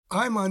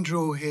I'm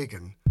Andrew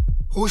O'Hagan,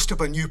 host of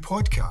a new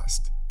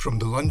podcast from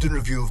the London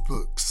Review of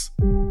Books.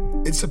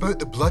 It's about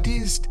the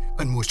bloodiest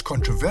and most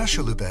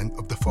controversial event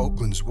of the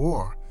Falklands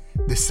War,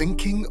 the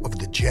sinking of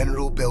the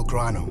General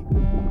Belgrano.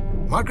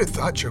 Margaret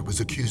Thatcher was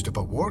accused of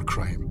a war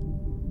crime.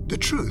 The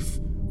truth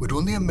would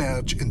only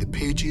emerge in the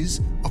pages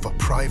of a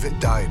private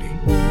diary.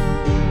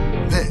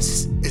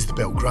 This is the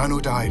Belgrano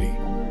Diary.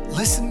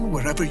 Listen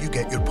wherever you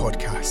get your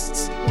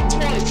podcasts.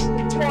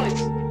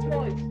 Twice.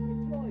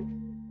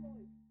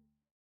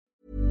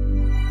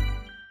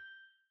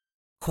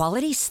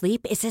 Quality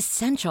sleep is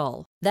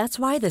essential. That's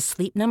why the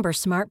Sleep Number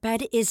Smart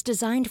Bed is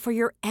designed for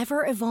your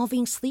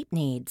ever-evolving sleep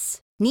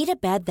needs. Need a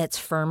bed that's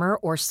firmer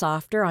or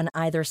softer on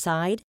either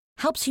side?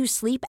 Helps you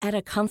sleep at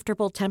a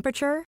comfortable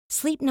temperature?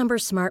 Sleep Number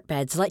Smart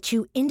Beds let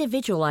you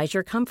individualize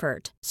your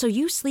comfort, so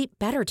you sleep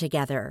better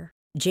together.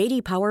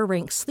 J.D. Power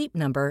ranks Sleep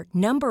Number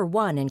number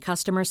 1 in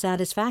customer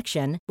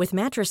satisfaction with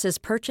mattresses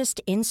purchased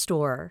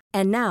in-store.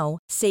 And now,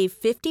 save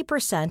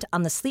 50%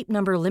 on the Sleep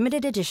Number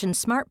Limited Edition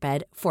Smart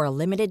Bed for a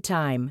limited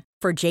time.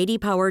 For J.D.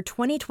 Power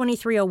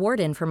 2023 award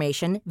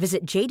information,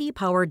 visit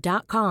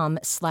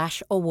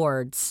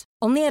jdpower.com/awards.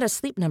 Only at a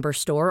Sleep Number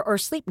store or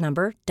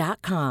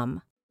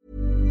sleepnumber.com.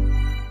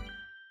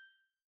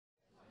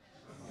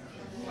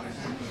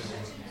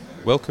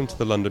 Welcome to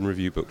the London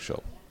Review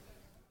Bookshop.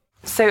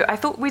 So I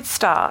thought we'd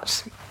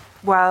start,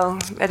 well,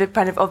 at a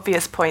kind of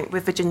obvious point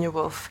with Virginia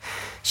Woolf.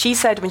 She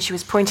said when she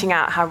was pointing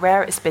out how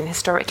rare it's been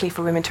historically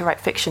for women to write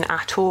fiction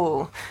at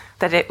all,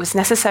 that it was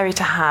necessary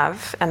to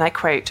have, and I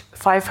quote,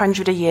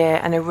 500 a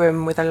year and a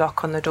room with a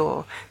lock on the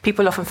door.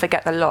 People often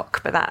forget the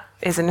lock, but that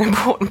is an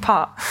important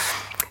part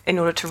in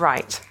order to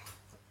write.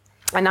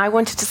 And I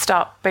wanted to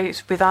start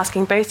with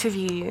asking both of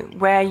you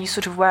where you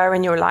sort of were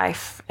in your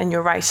life and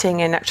your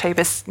writing in October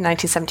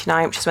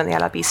 1979, which is when the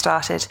LRB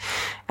started,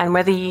 and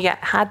whether you yet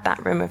had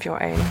that room of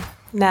your own.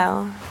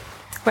 Nell,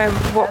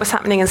 what was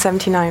happening in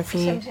 79 for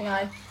you?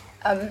 79,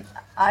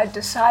 I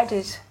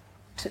decided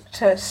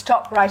to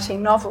stop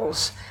writing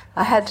novels.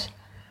 I had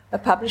a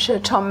publisher,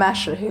 Tom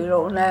Mashel, who you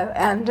all know,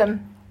 and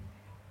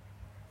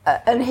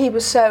he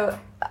was so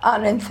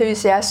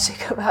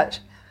unenthusiastic about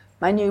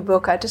my new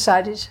book, I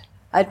decided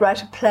I'd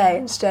write a play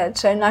instead.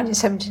 So in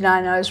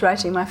 1979, I was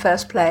writing my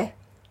first play.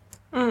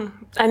 And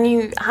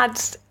you had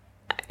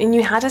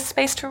a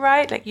space to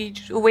write? Like you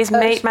always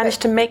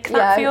managed to make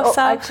that for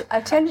yourself? I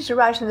tended to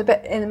write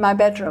in my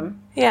bedroom.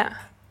 Yeah.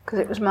 Because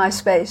it was my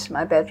space,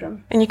 my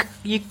bedroom. And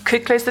you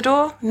could close the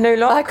door? No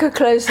lock? I could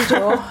close the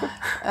door.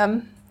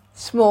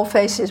 Small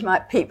faces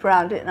might peep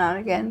around it now and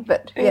again,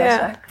 but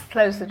yes, I could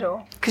close the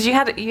door. Because you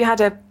had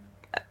at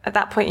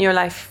that point in your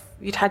life,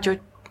 you'd had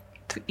your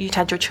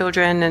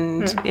children,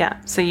 and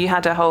so you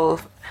had a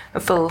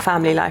full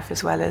family life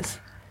as well as.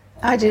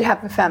 I did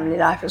have a family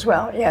life as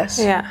well. Yes.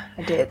 Yeah,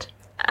 I did.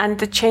 And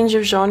the change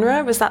of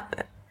genre, was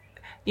that?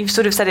 You've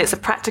sort of said it's a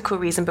practical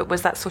reason, but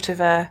was that sort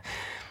of a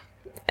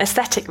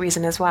aesthetic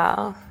reason as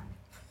well?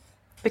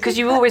 Because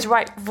you always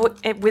write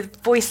with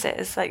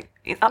voices, like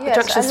Up the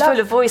Junction's full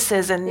of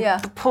voices, and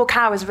The Poor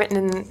Cow is written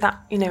in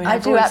that, in her I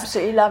do voice.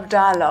 Absolutely love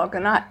dialogue,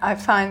 and I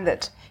find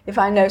that if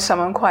I know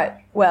someone quite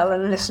well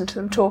and listen to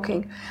them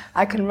talking,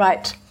 I can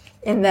write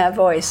in their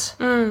voice,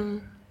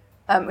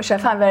 which I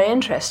find very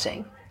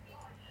interesting.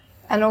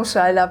 And also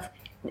I love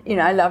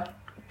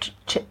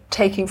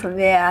taking from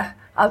the air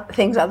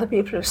things other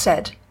people have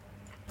said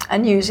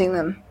and using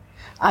them.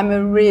 I'm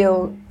a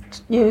real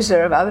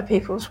user of other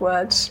people's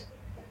words.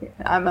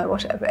 I'm a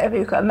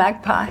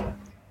magpie.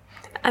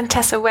 And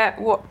Tessa, where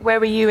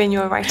were you in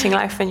your writing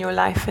life and your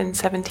life in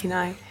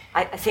 79?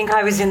 I think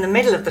I was in the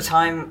middle of the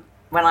time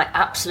when I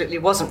absolutely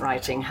wasn't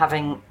writing,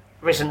 having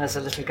written as a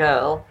little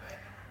girl.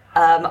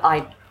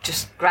 I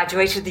just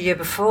graduated the year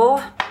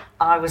before.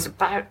 I was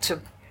about to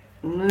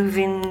move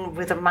in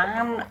with a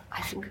man.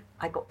 I think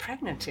I got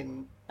pregnant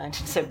in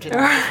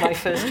 1979 with my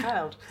first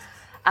child.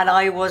 And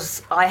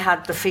I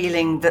had the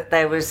feeling that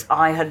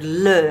I had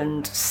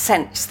learned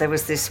sense. There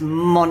was this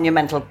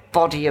monumental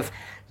body of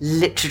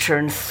literature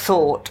and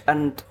thought,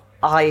 and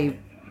I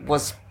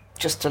was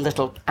just a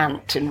little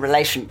ant in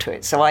relation to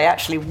it. So I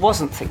actually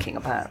wasn't thinking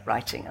about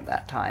writing at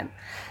that time.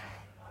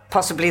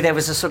 Possibly there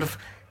was a sort of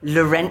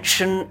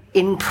Laurentian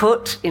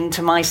input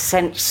into my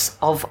sense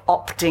of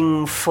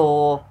opting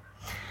for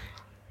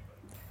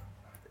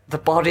the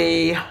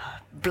body,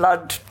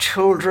 blood,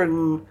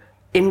 children,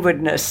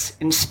 inwardness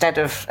instead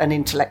of an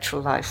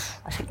intellectual life.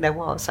 I think there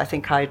was. I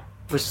think I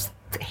was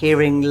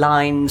hearing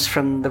lines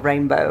from The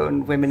Rainbow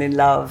and Women in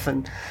Love,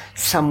 and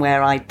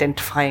somewhere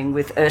identifying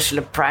with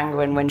Ursula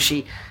Brangwen when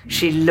she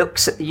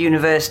looks at the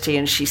university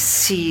and she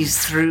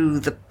sees through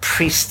the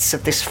priests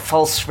of this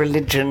false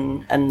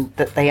religion and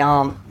that they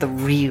aren't the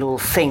real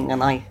thing.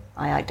 And I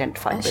I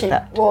identified And with she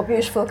that. wore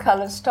beautiful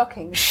coloured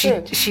stockings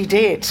too. She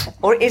did.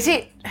 Or is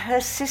it her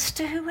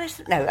sister who wears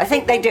it? No, I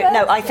think they do.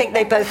 No, I think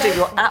they both do.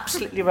 You're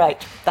absolutely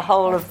right. The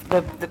whole of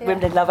the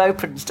Women in Love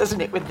opens,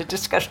 doesn't it, with the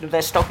discussion of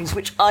their stockings,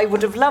 which I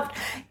would have loved.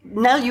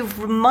 Now you've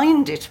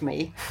reminded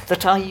me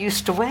that I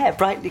used to wear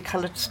brightly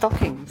coloured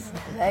stockings.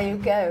 There you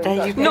go.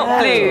 There you go.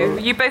 Not blue.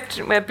 You both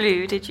didn't wear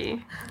blue, did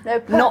you? No,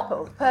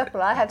 purple.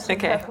 Purple. I had some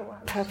purple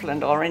ones. Purple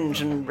and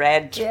orange and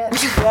red.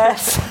 Yes.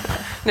 Yes.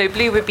 No,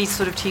 blue would be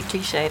sort of too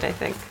cliched, I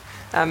think.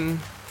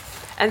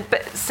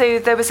 But so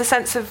there was a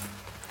sense of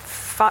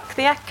fuck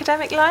the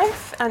academic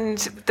life, and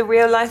the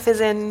real life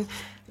is in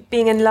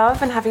being in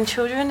love and having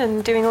children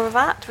and doing all of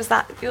that. Was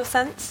that your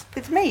sense?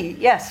 With me,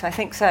 yes, I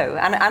think so.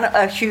 And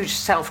a huge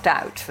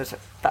self-doubt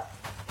that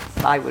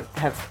I would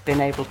have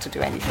been able to do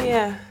anything.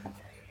 Yeah.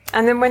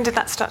 And then when did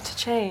that start to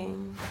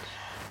change?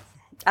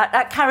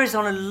 That carries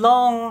on a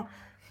long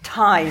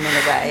time in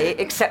a way,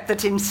 except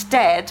that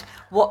instead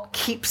what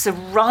keeps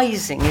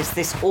arising is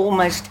this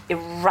almost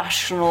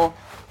irrational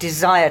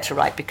desire to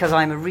write, because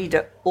I'm a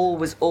reader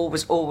always,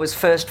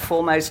 first,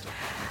 foremost,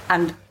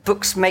 and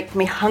books make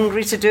me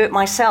hungry to do it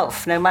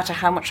myself, no matter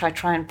how much I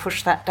try and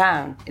push that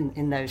down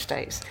in those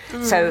days.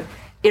 So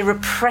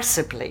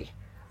irrepressibly,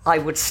 I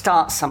would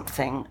start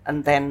something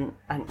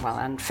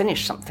and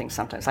finish something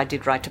sometimes. I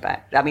did write about,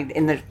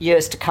 in the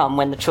years to come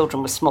when the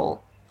children were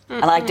small.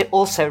 And I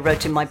also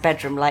wrote in my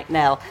bedroom like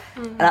now.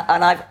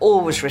 And I've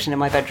always written in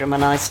my bedroom,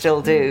 and I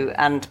still do.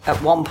 And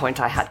at one point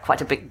I had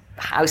quite a big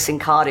house in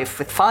Cardiff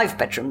with 5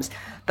 bedrooms.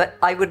 But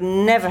I would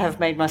never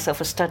have made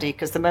myself a study,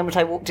 because the moment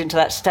I walked into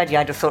that study,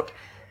 I'd have thought,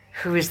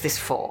 who is this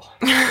for?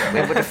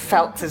 It would have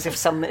felt as if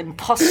some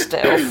imposter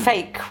or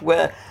fake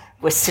were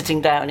sitting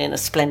down in a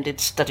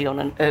splendid study on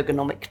an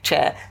ergonomic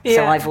chair. Yeah.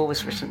 So I've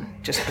always written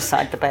just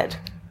beside the bed.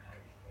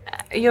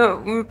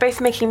 You're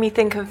both making me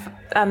think of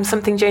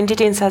something Joan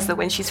Didion says, that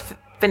when she's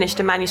finished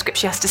a manuscript,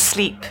 she has to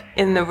sleep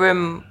in the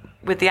room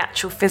with the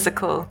actual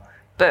physical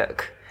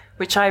book,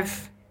 which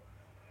I've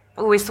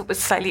always thought was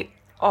slightly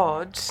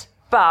odd.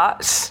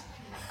 But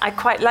I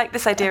quite like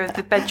this idea of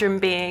the bedroom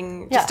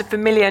being just a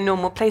familiar,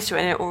 normal place. You're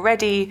in it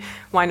already.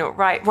 Why not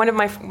write? When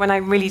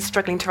I'm really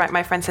struggling to write,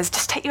 my friend says,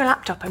 just take your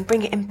laptop and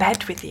bring it in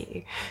bed with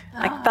you.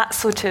 Like that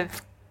sort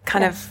of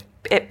kind of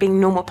it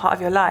being normal part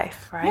of your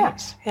life, right?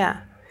 Yes.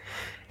 Yeah.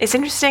 It's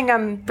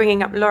interesting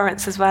bringing up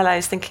Lawrence as well, I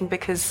was thinking,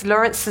 because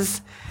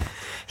Lawrence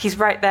he's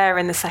right there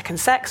in The Second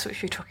Sex,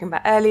 which we were talking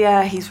about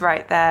earlier. He's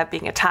right there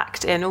being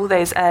attacked in all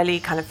those early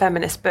kind of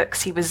feminist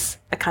books. He was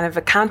a kind of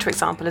a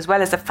counterexample as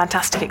well as a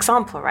fantastic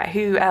example, right?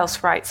 Who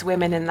else writes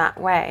women in that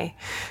way?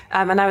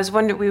 And I was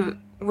wondering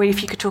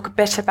if you could talk a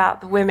bit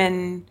about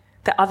the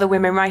other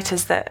women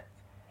writers that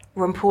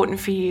were important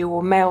for you,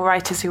 or male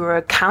writers who were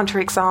a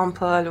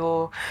counterexample,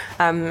 or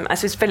I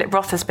suppose Philip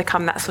Roth has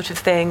become that sort of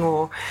thing,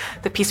 or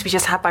the piece we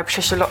just had by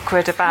Patricia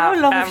Lockwood about...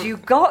 How long have you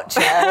got,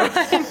 Jo?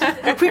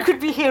 If we could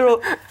be here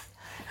all...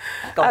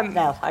 God,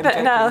 no, I'm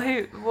joking. Now,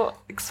 what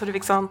sort of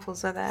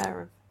examples are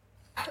there?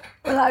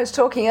 Well, I was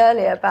talking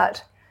earlier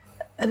about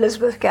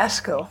Elizabeth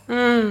Gaskell,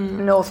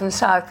 North and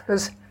South,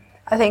 because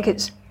I think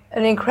it's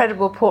an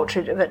incredible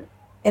portrait of an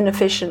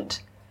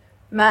inefficient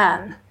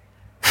man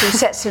who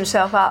sets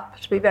himself up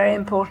to be very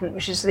important,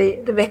 which is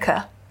the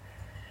vicar.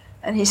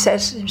 And he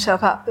sets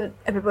himself up that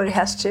everybody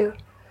has to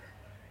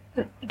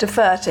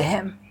defer to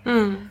him.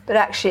 But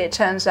actually it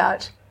turns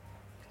out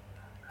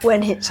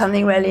when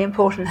something really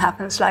important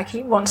happens, like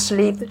he wants to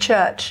leave the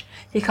church,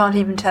 he can't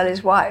even tell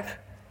his wife.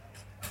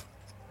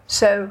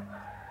 So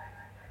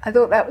I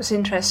thought that was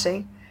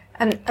interesting.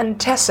 And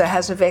Tessa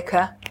has a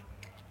vicar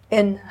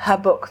in her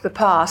book, The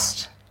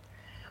Past,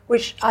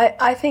 which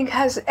I think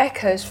has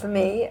echoes for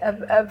me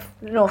of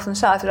North and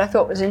South that I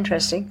thought was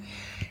interesting.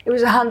 It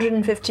was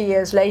 150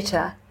 years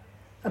later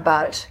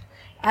about,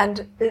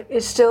 and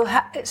it's still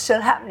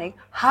happening.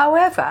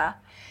 However,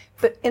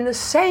 but in the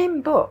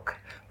same book,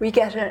 we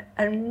get an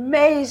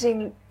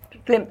amazing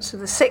glimpse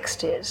of the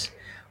 60s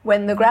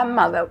when the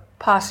grandmother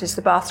passes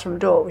the bathroom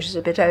door, which is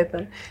a bit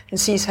open, and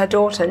sees her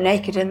daughter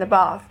naked in the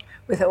bath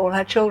with all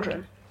her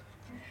children.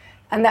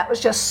 And that was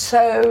just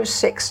so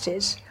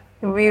 60s.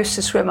 We used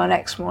to swim on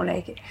Exmoor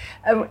naked.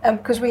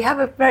 Because we have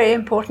a very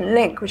important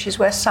link, which is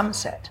West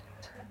Somerset.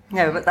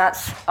 No, but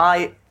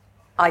I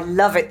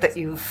love it that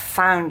you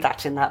found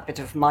that in that bit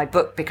of my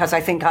book, because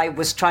I think I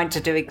was trying to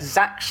do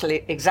exactly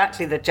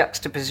the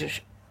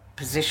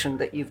juxtaposition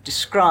that you've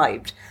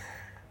described.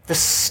 The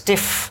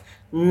stiff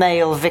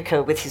male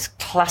vicar with his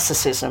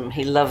classicism,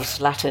 he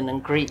loves Latin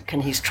and Greek,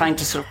 and he's trying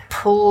to sort of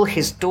pull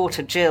his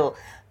daughter Jill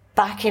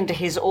back into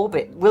his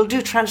orbit. We'll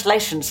do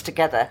translations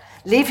together.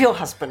 Leave your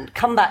husband,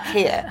 come back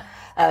here.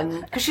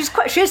 Because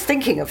she is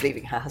thinking of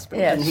leaving her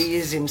husband, yes. And he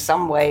is in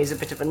some ways a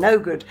bit of a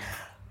no-good.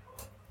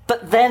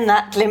 But then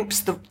that glimpse,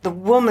 the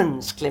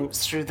woman's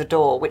glimpse through the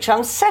door, which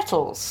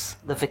unsettles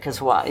the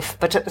vicar's wife,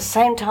 but at the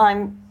same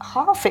time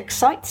half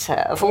excites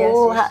her of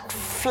all that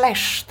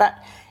flesh,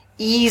 that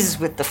ease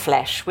with the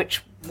flesh,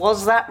 which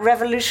was that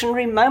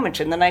revolutionary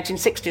moment in the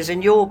 1960s.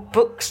 In your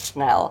books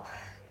now,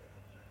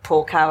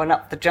 Poor Cow and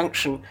Up the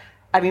Junction,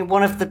 I mean,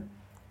 one of the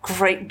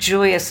great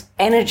joyous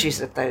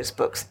energies of those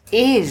books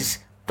is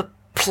the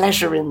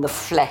pleasure in the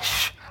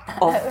flesh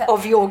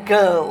of your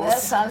girls. That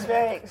sounds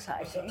very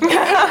exciting. They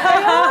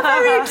are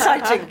very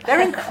exciting.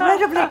 They're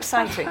incredibly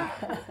exciting.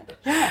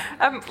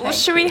 Well,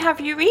 should we have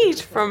you read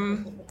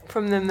from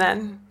them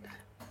then?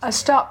 I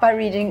start by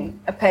reading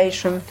a page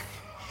from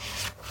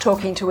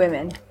Talking to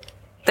Women.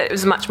 That it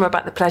was much more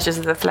about the pleasures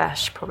of the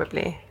flesh,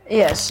 probably.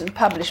 Yes, and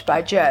published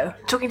by Joe.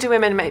 Talking to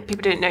Women,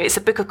 people don't know, it's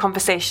a book of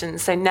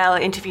conversations. So Nell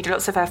interviewed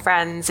lots of her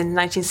friends in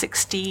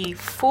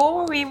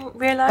 1964, we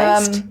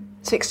realised?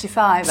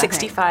 65,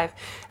 65.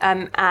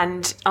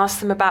 And asked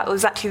them about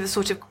exactly the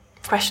sort of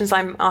questions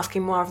I'm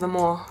asking more of them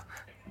more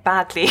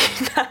badly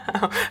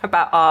now,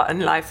 about art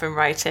and life and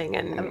writing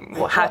and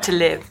how to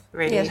live,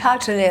 really. Yes, how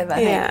to live, I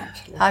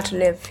think. How to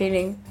live,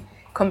 feeling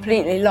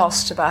completely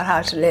lost about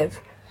how to live.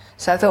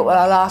 So I thought, well,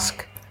 I'll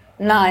ask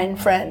 9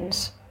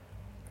 friends.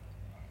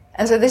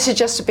 And so this is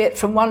just a bit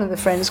from one of the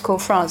friends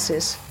called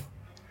Francis.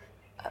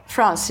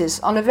 Francis,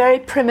 on a very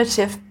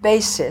primitive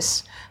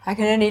basis, I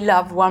can only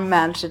love one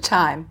man at a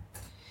time.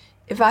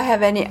 If I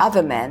have any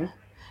other men,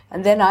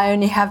 and then I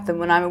only have them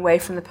when I'm away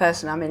from the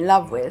person I'm in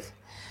love with,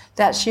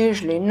 that's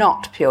usually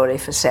not purely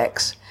for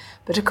sex,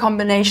 but a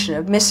combination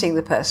of missing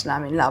the person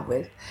I'm in love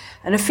with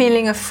and a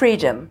feeling of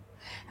freedom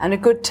and a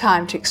good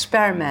time to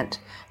experiment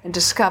and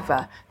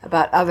discover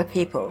about other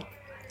people.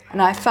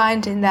 And I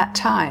find in that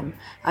time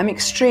I'm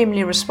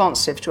extremely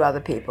responsive to other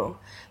people,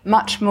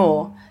 much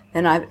more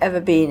than I've ever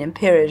been in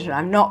periods when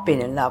I've not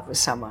been in love with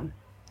someone.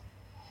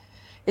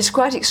 It's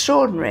quite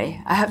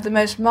extraordinary. I have the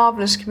most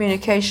marvellous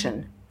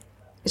communication.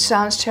 It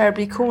sounds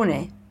terribly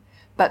corny,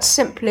 but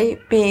simply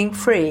being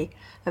free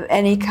of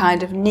any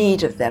kind of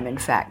need of them, in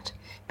fact,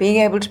 being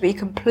able to be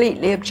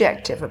completely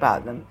objective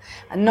about them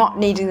and not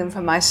needing them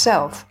for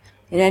myself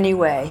in any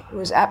way. It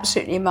was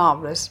absolutely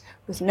marvellous,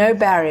 with no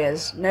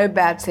barriers, no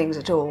bad things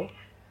at all.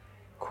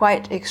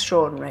 Quite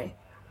extraordinary.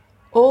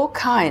 All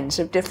kinds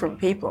of different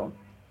people.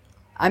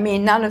 I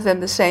mean, none of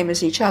them the same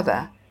as each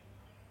other.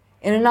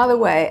 In another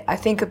way, I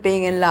think of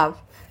being in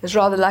love as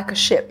rather like a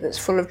ship that's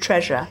full of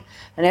treasure,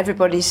 and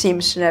everybody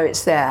seems to know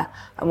it's there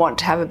and want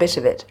to have a bit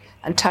of it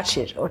and touch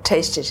it or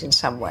taste it in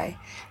some way.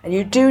 And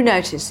you do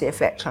notice the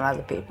effect on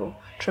other people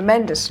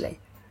tremendously.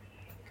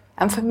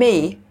 And for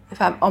me,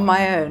 if I'm on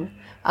my own,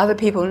 other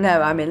people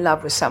know I'm in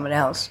love with someone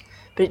else,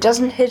 but it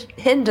doesn't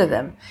hinder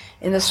them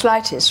in the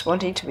slightest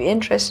wanting to be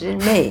interested in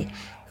me.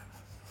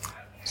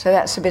 So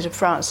that's a bit of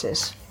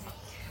Francis.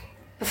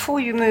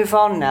 Before you move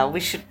on now, we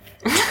should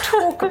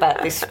talk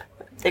about this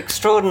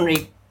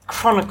extraordinary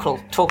chronicle,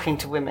 Talking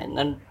to Women.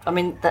 And I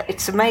mean,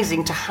 it's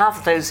amazing to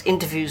have those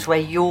interviews where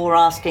you're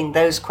asking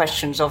those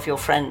questions of your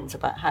friends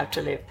about how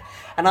to live.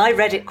 And I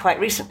read it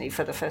quite recently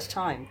for the first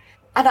time.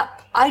 And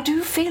I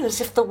do feel as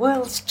if the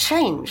world's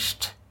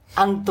changed.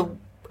 And the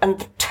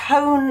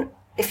tone,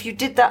 if you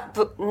did that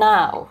book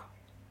now,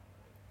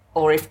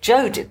 or if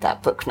Joe did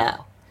that book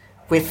now,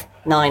 with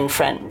 9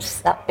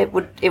 friends, that it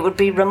would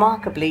be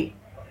remarkably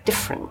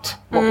different.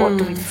 What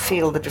do we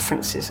feel the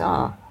differences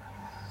are?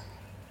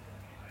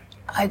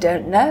 I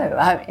don't know.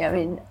 I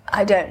mean,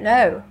 I don't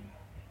know.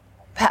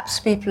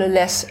 Perhaps people are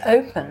less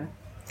open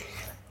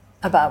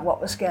about what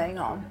was going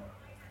on.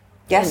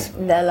 Yes,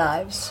 in their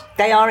lives.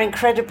 They are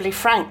incredibly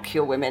frank,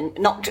 your women.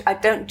 Not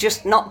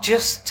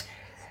just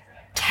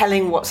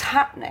telling what's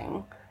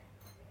happening,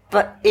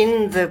 but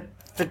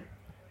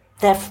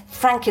they're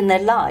frank in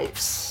their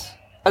lives,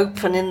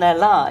 open in their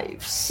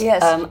lives.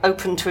 Yes.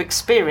 Open to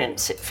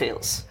experience, it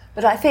feels.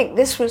 But I think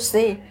this was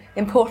the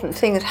important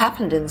thing that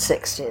happened in the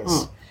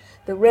 60s.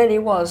 There really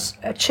was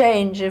a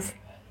change of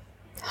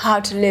how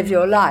to live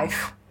your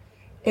life.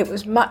 It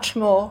was much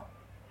more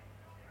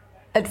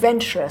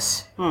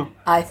adventurous,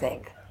 I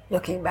think,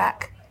 looking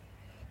back.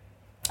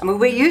 I mean,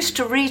 we're used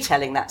to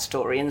retelling that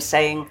story and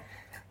saying,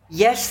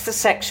 yes, the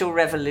sexual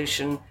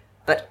revolution,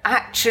 but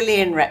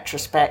actually in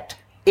retrospect,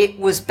 it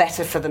was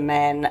better for the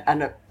men,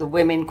 and the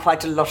women,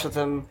 quite a lot of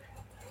them,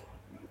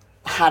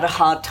 had a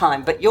hard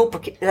time. But your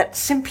book, that's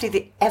simply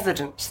the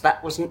evidence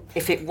that wasn't,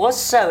 if it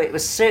was so, it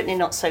was certainly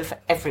not so for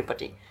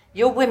everybody.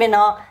 Your women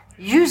are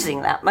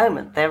using that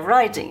moment. They're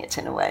riding it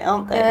in a way,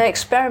 aren't they? They're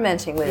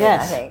experimenting with it,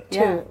 I think,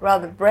 too,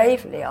 rather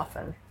bravely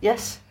often.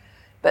 Yes.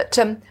 But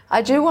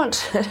I do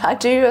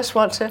just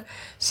want to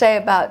say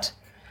about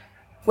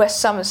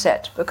West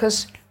Somerset,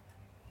 because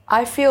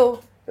I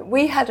feel that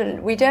we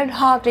don't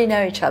hardly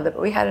know each other, but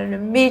we had an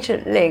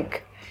immediate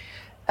link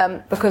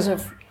because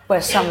of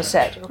West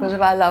Somerset, because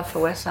of our love for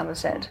West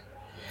Somerset.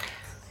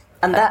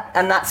 And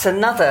that's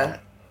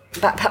another,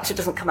 that perhaps it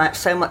doesn't come out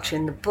so much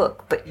in the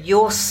book, but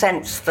your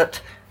sense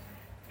that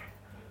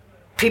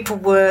people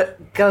were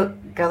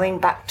going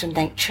back to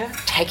nature,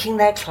 taking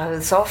their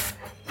clothes off,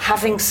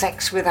 having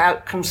sex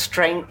without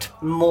constraint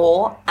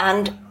more,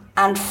 and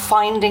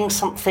finding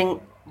something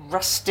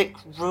rustic,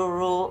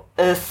 rural,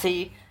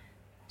 earthy,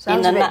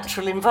 Sounds in a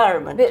natural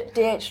environment. A bit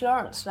D.H.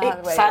 Lawrence now.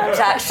 It sounds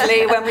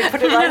actually, when we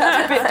put it like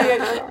that, a bit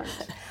D.H.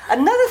 Lawrence.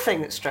 Another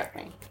thing that struck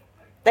me,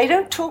 they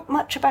don't talk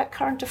much about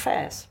current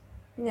affairs.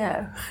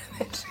 No.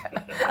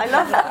 I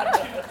love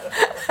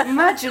that.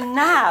 Imagine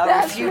now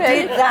That's if you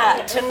really- did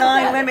that to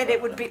 9 women,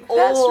 it would be all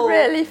That's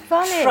really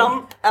funny.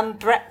 Trump and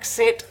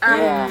Brexit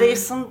and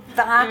this and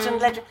that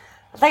and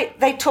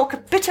they talk a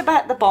bit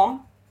about the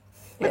bomb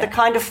with a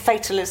kind of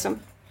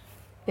fatalism.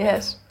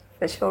 Yes,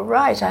 but you're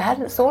right. I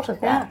hadn't thought of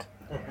that.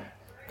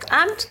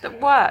 And the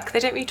work. They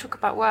don't really talk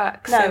about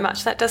work so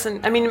much. That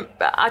doesn't, I mean,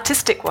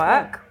 artistic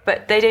work,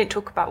 but they don't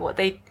talk about what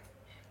they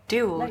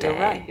do all day. You're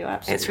right. You're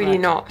absolutely it's really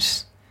right.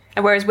 not.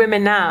 And whereas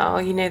women now,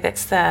 you know,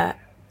 that's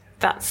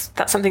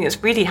something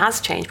that's really has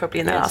changed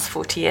probably in the last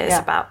 40 years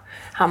about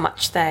how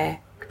much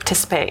they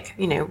participate,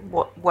 you know,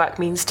 what work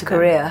means to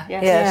Career.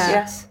 Yes. Yes.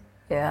 Yes.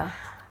 Yeah.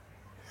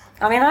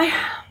 I mean,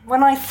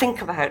 when I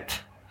think about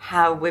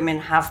how women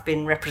have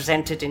been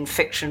represented in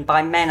fiction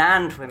by men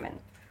and women,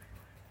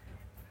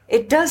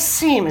 it does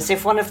seem as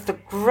if one of the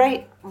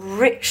great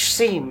rich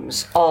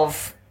themes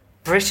of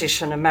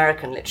British and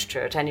American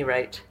literature, at any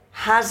rate,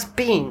 has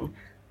been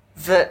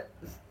the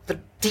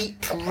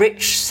deep,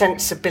 rich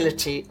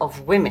sensibility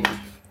of women.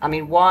 I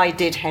mean, why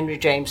did Henry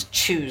James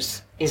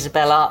choose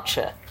Isabel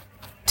Archer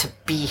to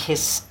be his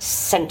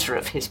centre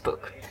of his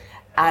book?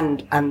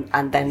 And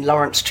then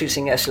Lawrence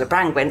choosing Ursula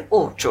Brangwen,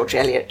 or George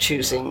Eliot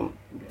choosing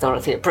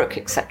Dorothea Brooke,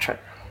 etc.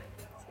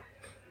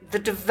 The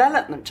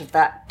development of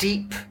that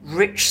deep,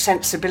 rich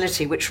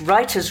sensibility, which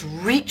writers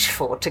reach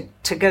for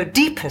to go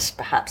deepest,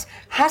 perhaps,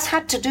 has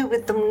had to do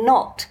with them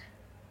not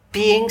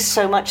being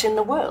so much in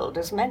the world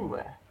as men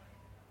were.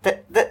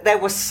 That there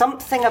was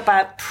something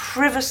about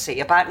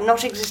privacy, about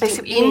not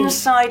existing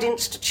inside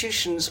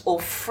institutions or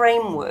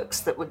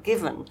frameworks that were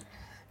given,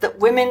 that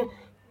women,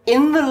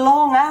 in the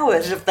long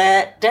hours of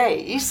their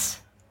days,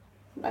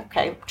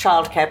 okay,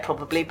 childcare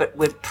probably, but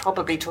we're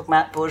probably talking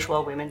about bourgeois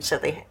women, so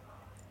they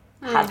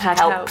had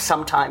help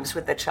sometimes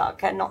with their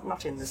childcare,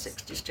 not in the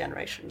 60s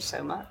generation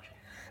so much.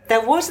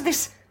 There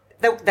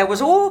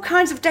was all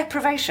kinds of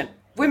deprivation.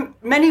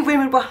 Many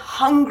women were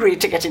hungry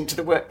to get into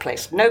the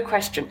workplace, no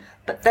question.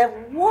 But there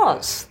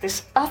was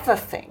this other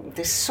thing,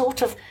 this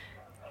sort of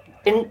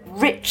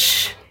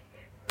rich,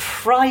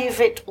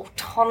 private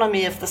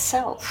autonomy of the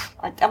self.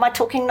 Am I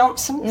talking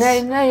nonsense?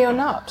 No, you're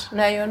not.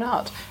 No, you're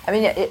not. I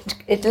mean,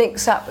 it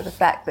links up with the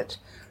fact that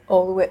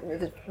all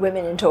the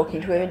women in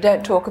Talking to Women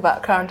don't talk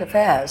about current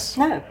affairs.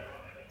 No,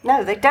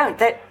 they don't.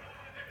 That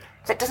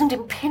doesn't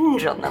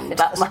impinge on them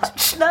that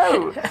much.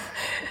 No.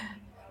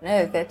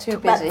 No, they're too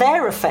busy. About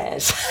their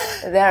affairs.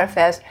 Their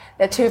affairs.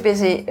 They're too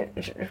busy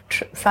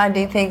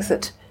finding things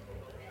that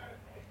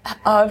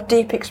are of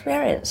deep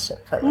experience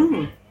for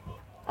them.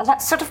 And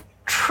that's sort of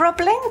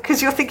troubling,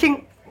 because you're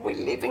thinking, we're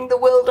leaving the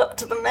world up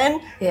to the men,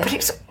 but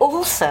it's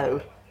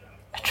also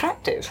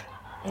attractive.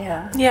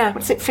 Yeah.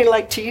 What does it feel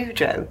like to you,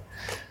 Jo?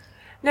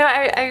 No,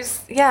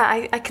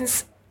 I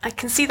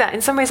can see that.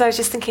 In some ways, I was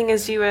just thinking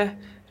as you were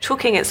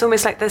talking, it's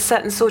almost like there's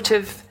certain sort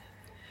of...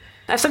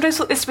 I've sometimes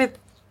thought this with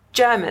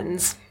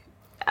Germans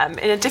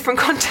in a different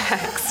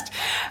context,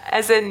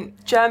 as in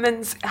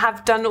Germans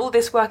have done all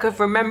this work of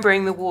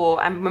remembering the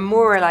war and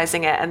memorializing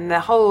it, and the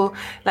whole,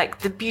 like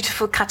the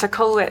beautiful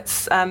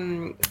Katakolwitz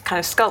kind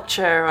of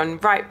sculpture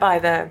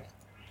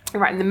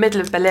right in the middle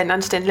of Berlin,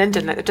 Understand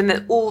Linden, they've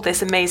done all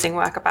this amazing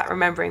work about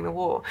remembering the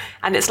war.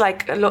 And it's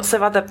like lots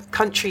of other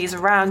countries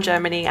around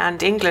Germany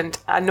and England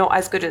are not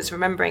as good as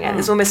remembering it.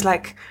 It's almost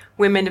like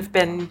women have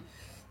been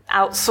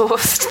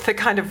outsourced the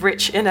kind of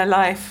rich inner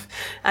life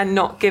and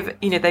not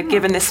they're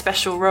given this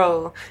special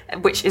role,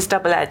 which is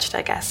double-edged,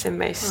 I guess, in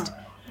most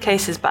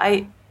cases. But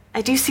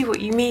I do see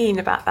what you mean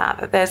about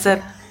that there's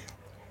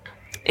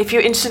if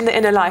you're interested in the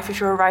inner life, if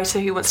you're a writer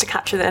who wants to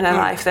capture the inner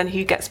life, then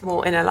who gets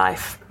more inner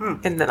life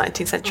in the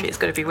 19th century? It's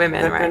got to be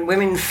women, right? And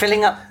women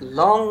filling up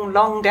long,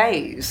 long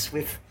days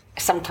with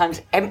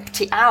sometimes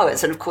empty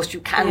hours. And of course,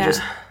 you can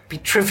just be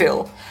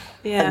trivial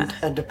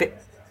and a bit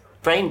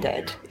brain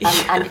dead.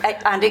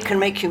 And it can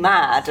make you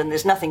mad. And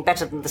there's nothing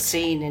better than the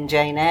scene in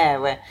Jane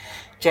Eyre where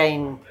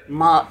Jane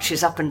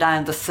marches up and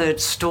down the third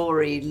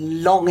story,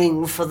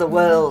 longing for the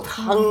world,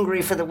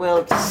 hungry for the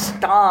world,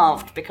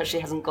 starved because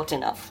she hasn't got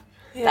enough.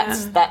 Yeah.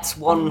 That's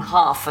one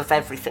half of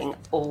everything,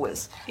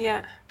 always.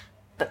 Yeah.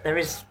 But there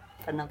is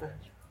another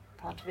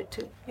part of it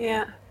too.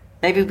 Yeah.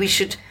 Maybe we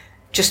should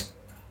just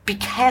be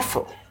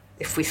careful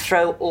if we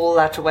throw all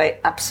that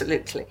away,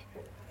 absolutely.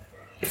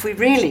 If we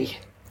really,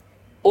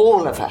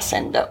 all of us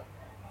end up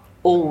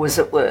always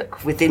at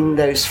work within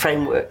those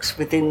frameworks,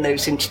 within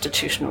those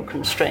institutional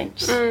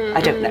constraints.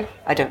 I don't know.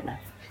 I don't know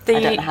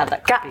how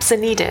that could gaps be. Are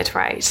needed,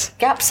 right?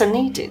 Gaps are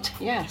needed,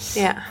 yes.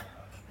 Yeah.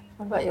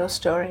 What about your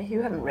story?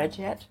 You haven't read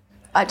yet.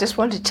 I just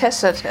wanted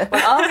Tessa to...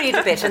 Well, I'll read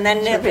a bit and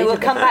then we'll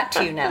come back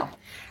to you now.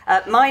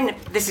 Mine,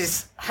 this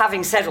is,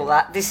 having said all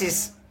that, this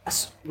is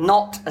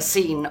not a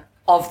scene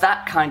of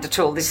that kind at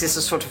all. This is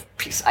a sort of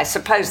piece, I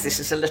suppose this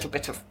is a little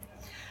bit of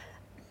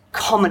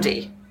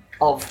comedy,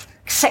 of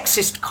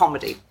sexist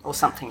comedy or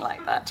something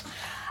like that.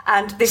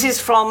 And this is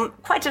from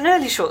quite an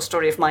early short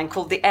story of mine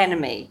called The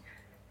Enemy,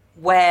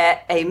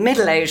 where a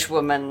middle-aged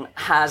woman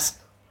has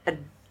a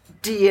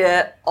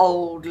dear,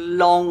 old,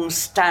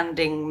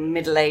 long-standing,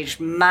 middle-aged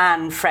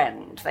man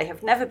friend. They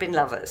have never been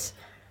lovers,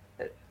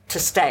 to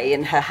stay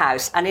in her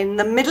house. And in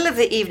the middle of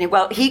the evening,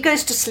 well, he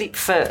goes to sleep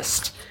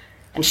first,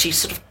 and she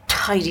sort of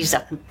tidies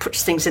up and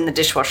puts things in the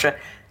dishwasher,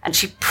 and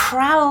she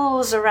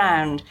prowls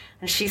around,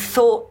 and she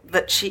thought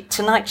that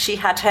tonight she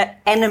had her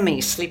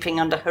enemy sleeping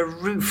under her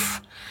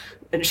roof.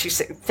 And she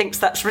thinks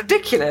that's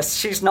ridiculous.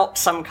 She's not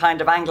some kind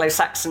of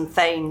Anglo-Saxon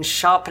thane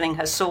sharpening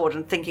her sword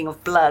and thinking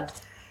of blood.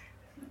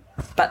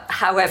 But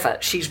however,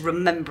 she's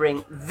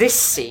remembering this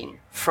scene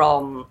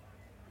from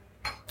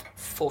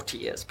 40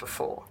 years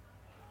before.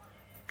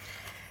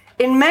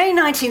 In May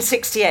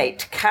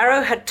 1968,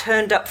 Caro had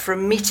turned up for a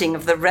meeting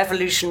of the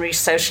Revolutionary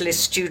Socialist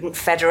Student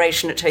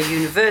Federation at her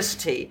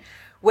university,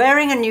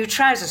 wearing a new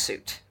trouser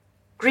suit,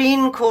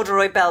 green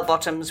corduroy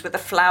bell-bottoms with a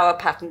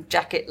flower-patterned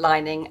jacket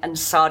lining and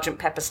Sergeant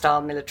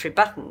Pepper-style military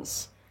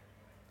buttons.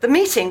 The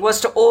meeting was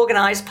to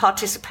organise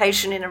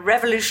participation in a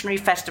revolutionary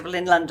festival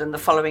in London the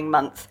following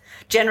month,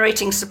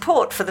 generating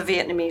support for the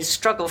Vietnamese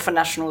struggle for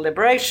national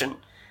liberation.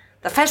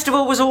 The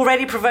festival was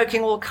already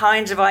provoking all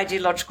kinds of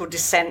ideological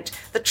dissent.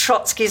 The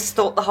Trotskyists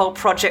thought the whole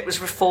project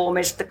was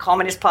reformist. The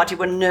Communist Party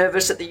were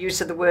nervous at the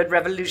use of the word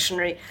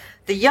revolutionary.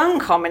 The young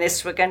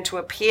communists were going to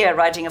appear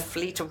riding a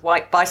fleet of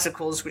white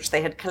bicycles which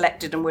they had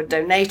collected and were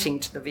donating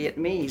to the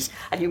Vietnamese.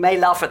 And you may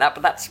laugh at that,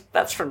 but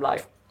that's from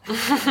life.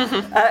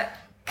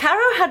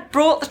 Caro had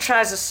bought the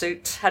trouser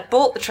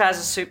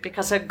suit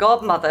because her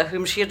godmother,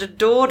 whom she had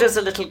adored as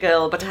a little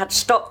girl but had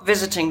stopped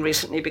visiting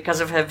recently because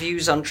of her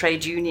views on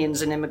trade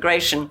unions and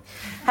immigration,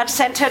 had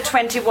sent her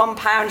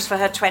 £21 for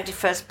her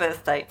 21st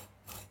birthday.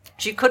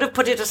 She could have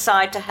put it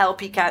aside to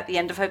help eke out the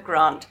end of her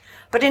grant,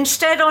 but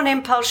instead, on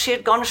impulse, she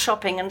had gone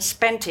shopping and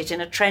spent it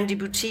in a trendy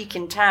boutique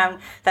in town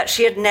that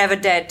she had never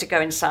dared to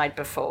go inside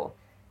before.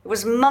 It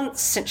was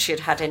months since she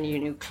had had any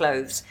new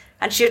clothes,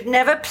 and she had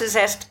never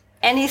possessed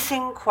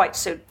anything quite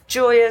so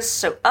joyous,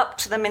 so up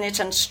to the minute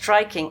and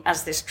striking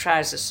as this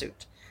trouser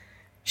suit.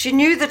 She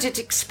knew that it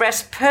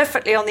expressed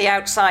perfectly on the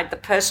outside the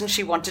person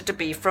she wanted to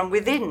be from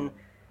within.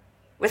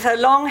 With her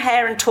long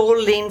hair and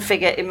tall, lean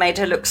figure, it made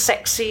her look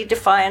sexy,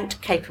 defiant,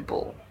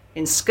 capable.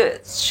 In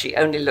skirts, she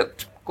only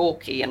looked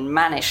gawky and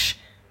mannish.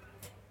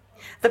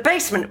 The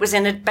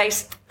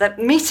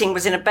meeting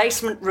was in a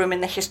basement room in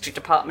the history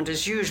department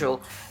as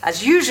usual.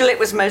 As usual, it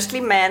was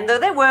mostly men, though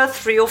there were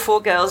 3 or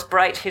 4 girls,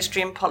 bright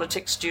history and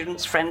politics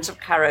students, friends of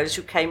Caro's,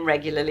 who came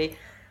regularly.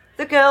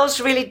 The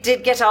girls really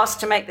did get asked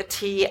to make the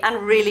tea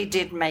and really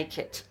did make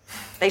it.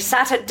 They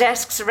sat at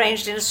desks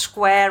arranged in a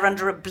square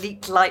under a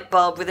bleak light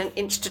bulb with an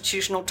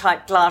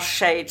institutional-type glass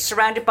shade,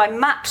 surrounded by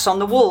maps on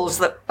the walls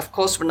that, of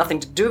course, were nothing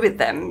to do with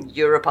them,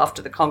 Europe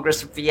after the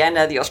Congress of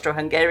Vienna, the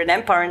Austro-Hungarian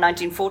Empire in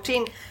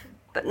 1914,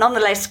 but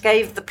nonetheless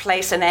gave the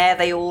place an air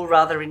they all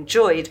rather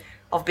enjoyed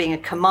of being a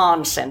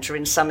command centre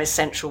in some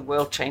essential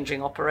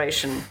world-changing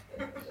operation.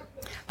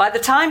 By the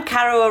time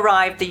Caro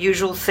arrived, the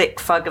usual thick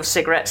fug of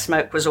cigarette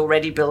smoke was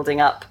already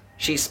building up.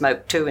 She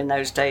smoked too in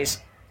those days.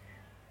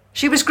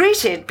 She was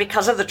greeted,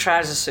 because of the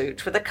trouser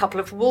suit, with a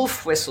couple of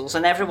wolf whistles,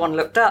 and everyone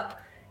looked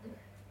up.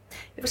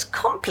 It was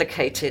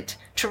complicated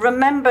to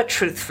remember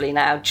truthfully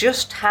now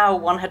just how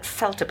one had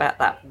felt about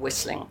that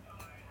whistling.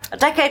 A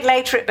decade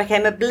later, it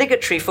became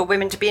obligatory for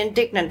women to be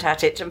indignant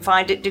at it and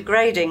find it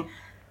degrading.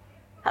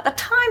 At the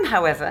time,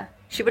 however,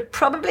 she would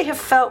probably have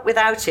felt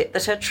without it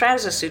that her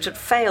trouser suit had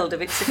failed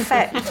of its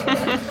effect.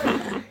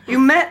 You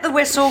met the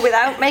whistle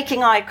without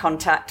making eye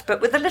contact, but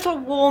with a little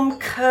warm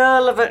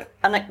curl of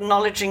an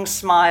acknowledging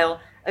smile,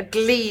 a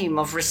gleam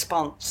of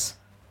response.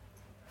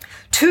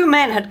 2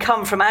 men had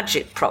come from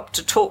Agitprop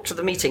to talk to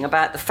the meeting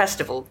about the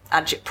festival.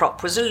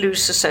 Agitprop was a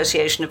loose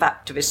association of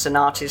activists and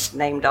artists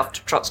named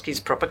after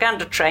Trotsky's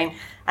propaganda train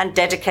and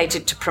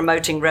dedicated to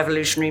promoting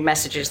revolutionary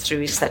messages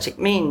through aesthetic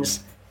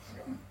means.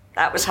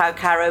 That was how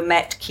Caro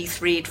met Keith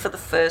Reid for the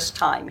first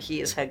time. He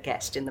is her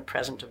guest in the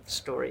present of the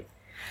story.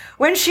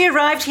 When she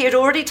arrived, he had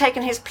already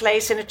taken his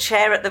place in a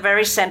chair at the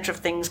very centre of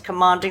things,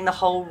 commanding the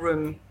whole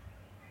room.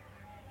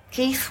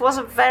 Keith was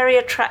a very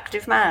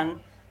attractive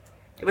man.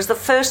 It was the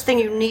first thing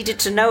you needed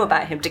to know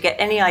about him to get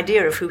any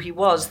idea of who he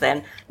was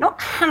then.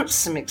 Not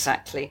handsome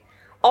exactly.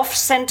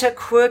 Off-centre,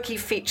 quirky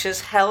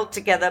features held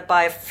together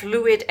by a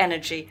fluid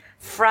energy,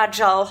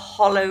 fragile,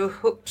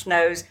 hooked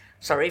nose,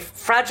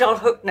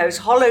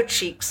 hollow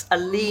cheeks, a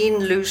lean,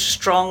 loose,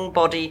 strong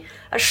body,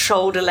 a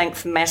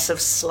shoulder-length mess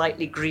of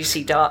slightly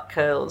greasy dark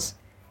curls.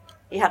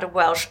 He had a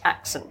Welsh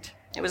accent.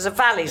 It was a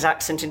Valleys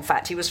accent, in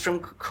fact. He was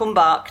from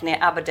Cwmbark near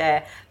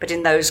Aberdare, but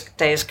in those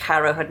days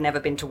Caro had never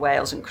been to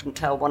Wales and couldn't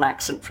tell one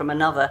accent from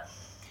another.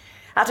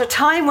 At a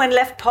time when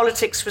left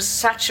politics was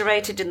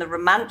saturated in the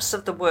romance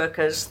of the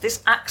workers,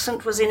 this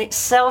accent was in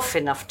itself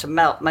enough to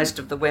melt most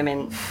of the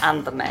women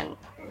and the men.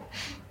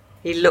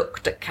 He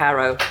looked at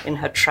Caro in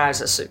her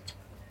trouser suit.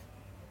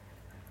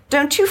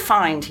 "Don't you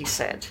find," he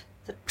said,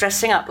 "that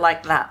dressing up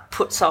like that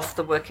puts off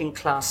the working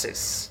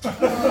classes?"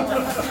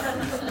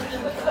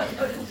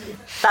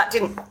 That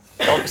didn't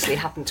obviously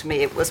happen to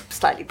me. It was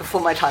slightly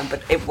before my time,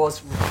 but it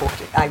was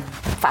reported. I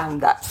found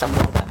that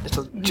somewhere, that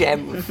little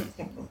gem.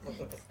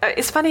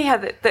 it's funny how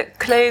that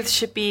clothes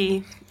should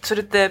be sort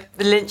of the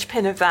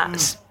linchpin of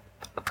that,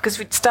 because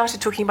we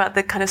started talking about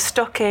the kind of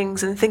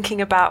stockings and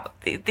thinking about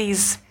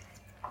these,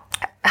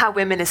 how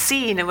women are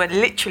seen, and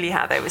literally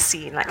how they were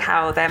seen, like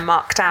how they're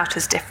marked out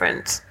as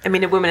different. I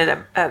mean, a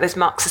woman at this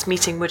Marxist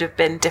meeting would have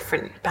been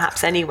different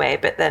perhaps anyway,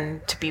 but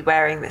then to be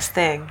wearing this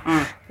thing,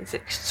 it's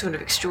sort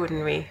of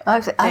extraordinary. I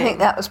think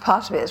that was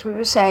part of it. As we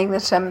were saying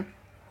that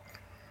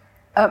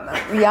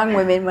young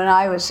women, when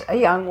I was a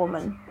young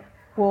woman,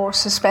 wore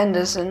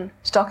suspenders and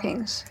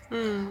stockings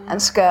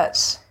and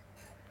skirts,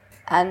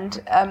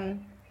 and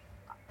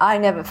I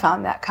never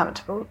found that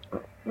comfortable,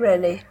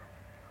 really.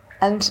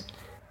 And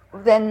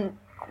then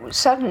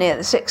suddenly in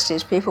the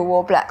 60s, people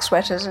wore black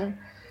sweaters and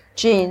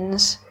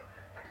jeans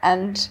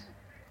and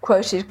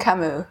quoted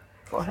Camus,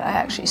 what I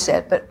actually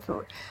said, but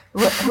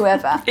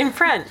whoever. In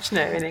French,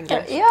 no, in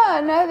English.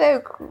 Yeah, no, they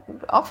were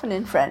often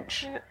in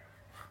French. Yeah.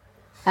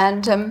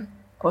 And,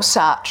 or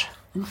Sartre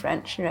in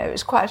French, you know, it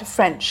was quite a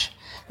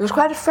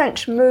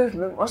French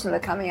movement, wasn't there,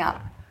 coming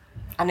up?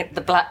 And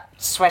the black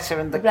sweater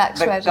and the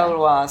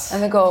Gauloise.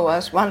 And the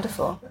Gauloise,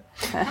 wonderful.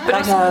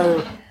 I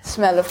know.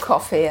 Smell of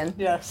coffee and,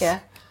 yeah.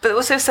 But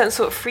also a sense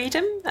of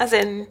freedom, as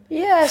in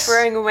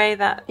throwing away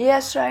that...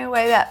 Yes, throwing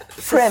away that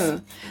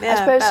prim. I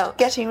suppose belt.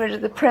 Getting rid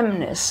of the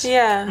primness.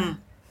 Yeah.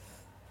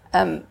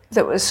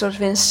 That was sort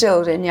of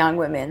instilled in young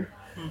women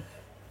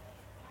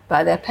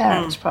by their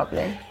parents,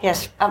 probably.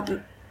 Yes.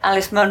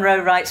 Alice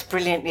Munro writes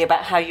brilliantly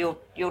about how you're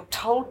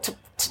told to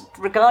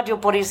regard your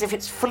body as if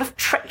it's full of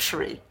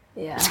treachery.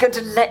 Yeah. It's going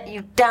to let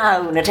you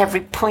down at every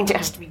point. It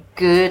has to be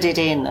girded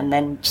in, and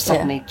then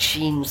suddenly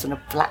jeans and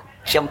a black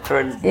jumper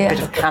and a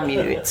bit of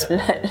Camus.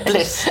 It's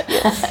bliss.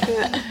 Yes.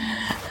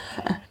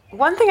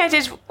 One thing I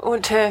did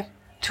want to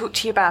talk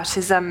to you about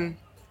is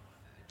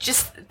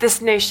just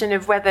this notion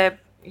of whether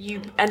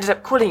you ended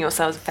up calling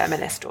yourselves a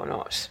feminist or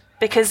not,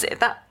 because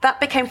that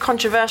became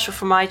controversial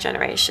for my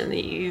generation.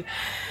 That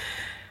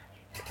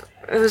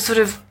it was sort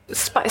of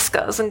Spice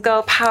Girls and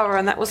girl power,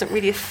 and that wasn't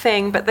really a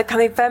thing. But the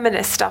kind of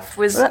feminist stuff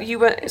was you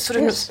were sort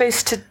of not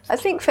supposed to. I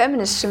think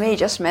feminist to me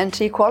just meant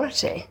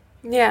equality.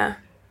 Yeah.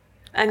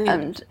 And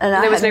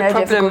there was no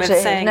problem with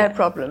saying no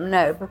problem,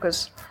 no,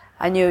 because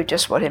I knew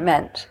just what it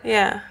meant.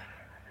 Yeah.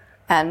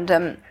 And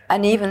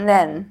even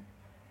then,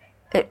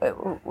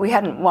 we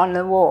hadn't won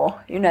the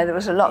war. You know, there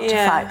was a lot to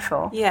fight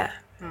for. Yeah.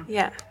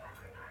 Yeah.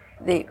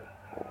 The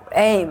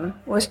aim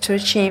was to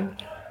achieve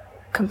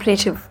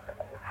complete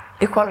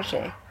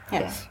equality.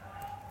 Yes.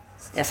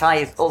 Yes,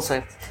 I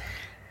also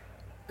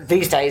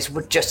these days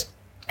would just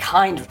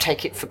kind of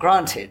take it for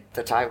granted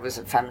that I was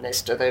a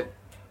feminist, although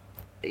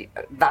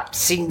that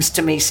seems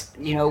to me,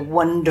 you know,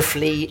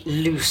 wonderfully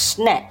loose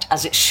net,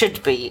 as it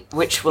should be,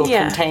 which will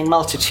contain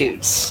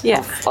multitudes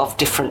of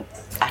different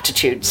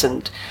attitudes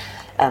and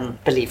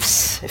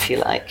beliefs, if you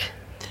like.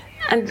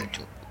 And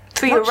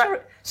for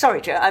your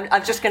sorry, Jo,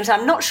 I'm just going to say,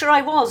 I'm not sure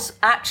I was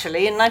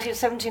actually in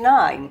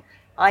 1979.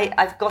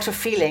 I've got a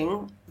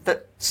feeling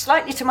that,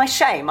 slightly to my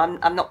shame,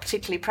 I'm not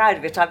particularly proud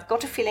of it, I've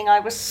got a feeling I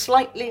was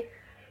slightly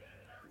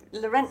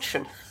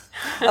Laurentian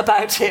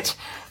about it.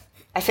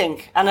 I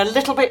think, and a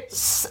little bit,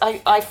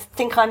 I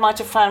think I might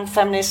have found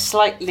feminists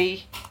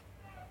slightly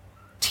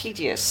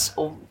tedious,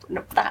 or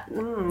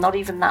not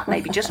even that,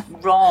 maybe just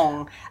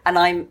wrong. And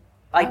I'm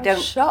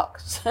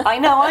shocked. I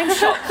know, I'm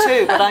shocked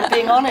too, but I'm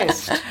being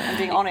honest.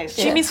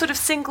 Do you mean sort of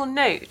single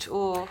note,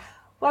 or?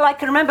 Well, I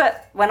can remember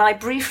when I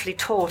briefly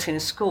taught in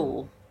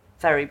school,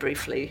 very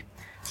briefly,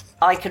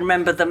 I can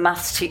remember the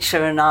maths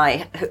teacher and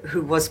I,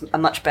 who was a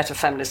much better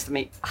feminist than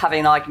me, having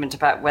an argument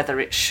about whether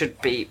it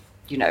should be,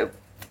 you know,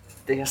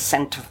 the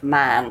ascent of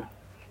man.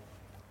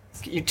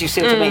 Do you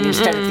see what I mean?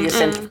 Instead of the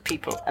ascent of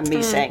people, and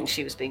me saying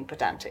she was being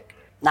pedantic.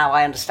 Now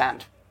I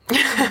understand.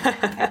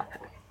 Yeah.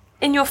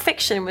 In your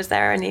fiction, was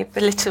there any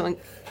political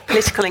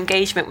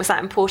engagement? Was that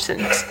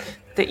important,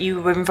 that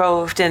you were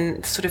involved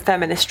in sort of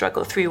feminist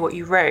struggle through what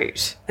you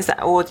wrote?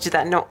 Or did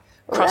that not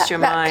cross your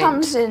mind? That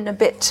comes in a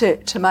bit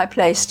to my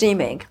play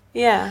Steaming.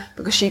 Yeah.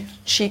 Because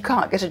she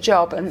can't get a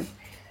job, and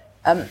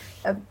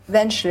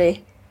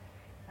eventually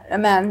a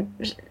man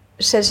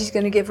says he's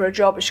going to give her a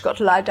job, but she's got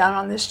to lie down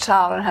on this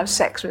towel and have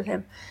sex with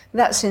him. And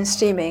that's in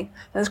Steaming.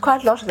 And there's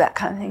quite a lot of that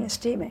kind of thing in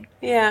Steaming.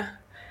 Yeah.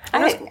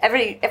 And I think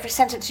every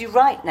sentence you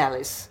write, Nell,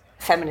 is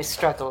feminist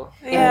struggle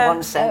in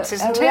one sense,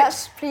 isn't it?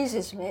 That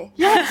pleases me.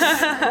 Yes.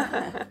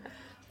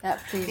 That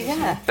pleases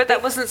me. But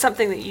that wasn't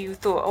something that you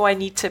thought, I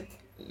need to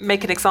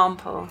make an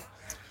example.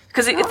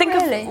 Because think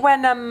really. Of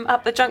when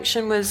Up the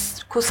Junction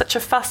was caused such a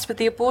fuss with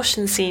the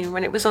abortion scene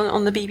when it was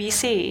on the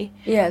BBC.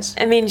 Yes.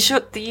 I mean,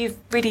 you've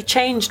really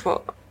changed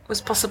what was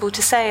possible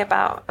to say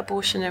about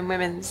abortion and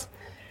women's,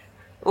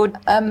 but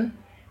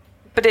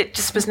it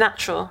just was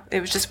natural. It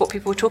was just what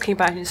people were talking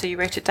about, and so you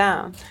wrote it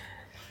down.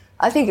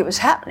 I think it was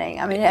happening.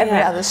 I mean, every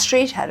other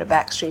street had a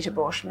backstreet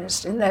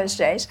abortionist in those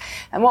days.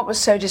 And what was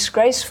so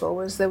disgraceful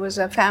was there was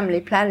a family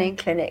planning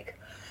clinic,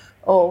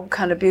 all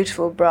kind of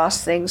beautiful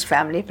brass things,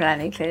 family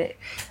planning clinic,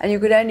 and you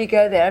could only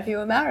go there if you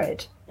were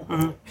married.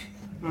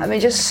 Mm-hmm. I mean,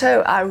 just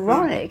so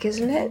ironic,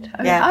 isn't it?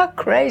 I mean, how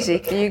crazy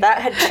can you...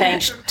 That had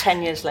changed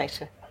 10 years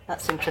later.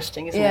 That's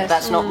interesting, isn't Yes. it?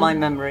 That's not my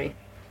memory.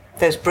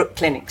 Those Brook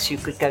clinics you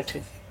could go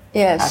to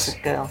as a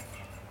girl.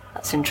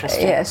 That's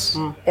interesting. Yes.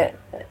 Yeah.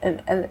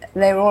 And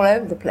they were all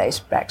over the place,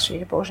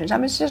 backstreet abortions. I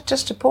mean, it's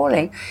just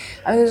appalling.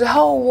 I mean, there was a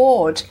whole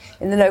ward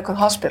in the local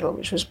hospital,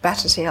 which was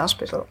Battersea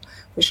Hospital,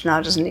 which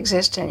now doesn't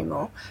exist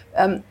anymore,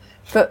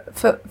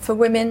 for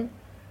women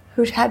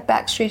who'd had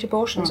backstreet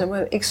abortions and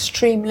were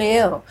extremely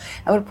ill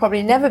and would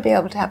probably never be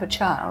able to have a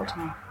child.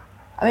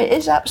 I mean,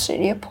 it's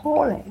absolutely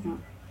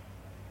appalling.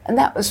 And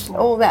that was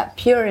all that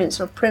prurience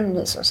or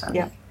primness or something.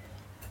 Yeah.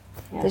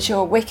 That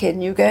you're wicked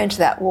and you go into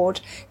that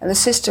ward, and the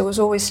sister was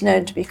always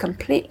known to be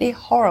completely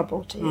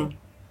horrible to you.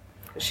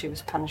 Because she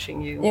was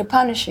punishing you. They're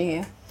punishing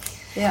you.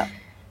 Yeah.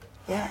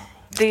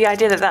 The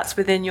idea that that's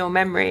within your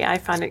memory, I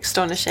find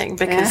astonishing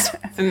because,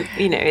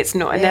 it's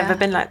not. I've never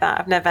been like that.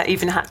 I've never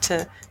even had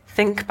to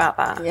think about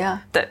that. Yeah.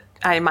 That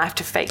I might have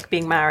to fake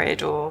being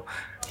married or.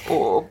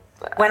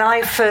 When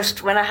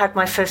I had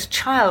my first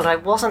child, I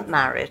wasn't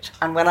married,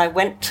 and when I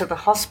went to the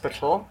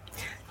hospital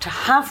to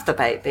have the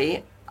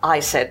baby, I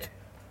said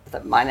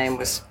that my name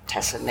was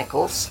Tessa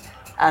Nichols,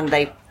 and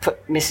they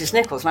put Mrs.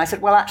 Nichols, and I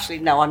said, well, actually,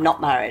 no, I'm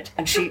not married.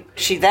 And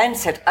she then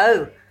said,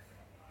 oh,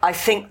 I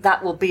think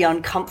that will be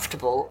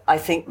uncomfortable. I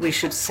think we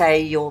should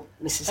say you're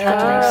Mrs.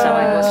 Hadley. So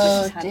I was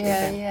Mrs. Hadley.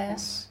 Dear,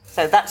 yes.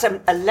 So that's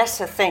a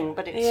lesser thing,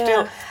 but it's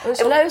still... It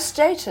was low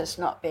status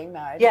not being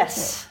married.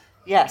 Yes.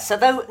 Yes,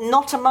 although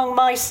not among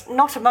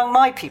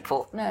my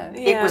people. No.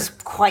 It was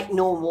quite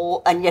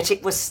normal, and yet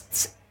it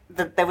was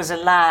there was a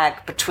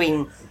lag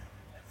between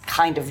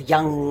kind of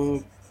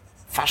young,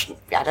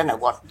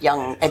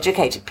 young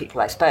educated people,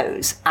 I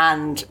suppose,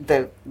 and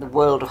the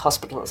world of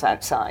hospitals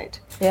outside.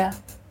 Yeah.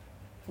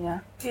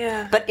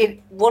 But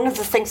one of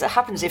the things that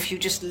happens if you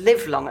just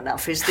live long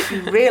enough is that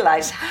you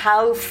realise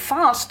how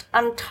fast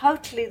and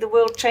totally the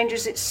world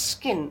changes its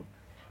skin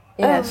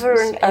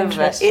over and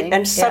over.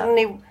 And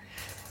suddenly,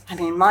 I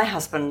mean, my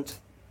husband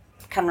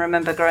can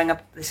remember growing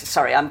up,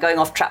 I'm going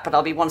off track, but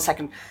I'll be 1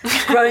 second.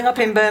 Growing up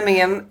in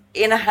Birmingham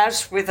in a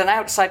house with an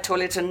outside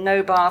toilet and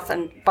no bath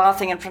and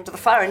bathing in front of the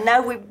fire. And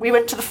now we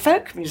went to the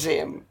Folk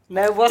Museum.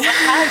 There was a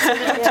house, a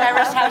little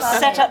terrace house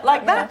set up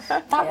like that.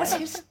 That was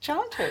his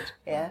childhood.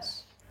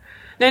 Yes.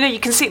 No, you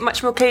can see it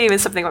much more clearly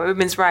with something like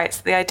women's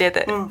rights. The idea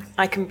that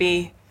I can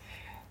be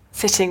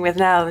sitting with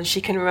Nell and she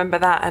can remember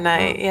that. And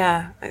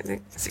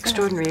it's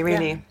extraordinary,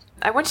 really. Yeah.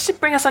 I wanted to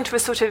bring us onto a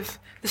sort of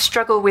the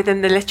struggle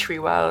within the literary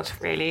world,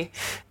 really.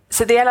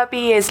 So the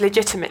LRB is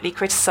legitimately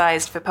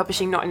criticised for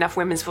publishing not enough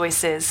women's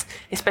voices,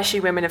 especially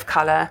women of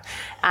colour,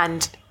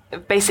 and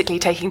basically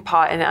taking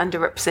part in an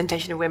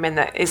underrepresentation of women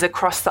that is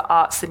across the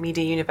arts, the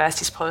media,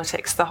 universities,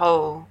 politics, the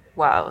whole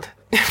world.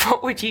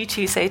 What would you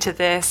two say to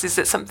this? Is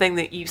it something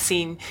that you've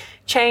seen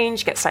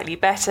change, get slightly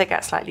better,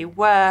 get slightly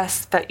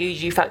worse, that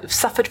you felt you've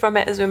suffered from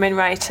it as women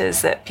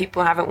writers, that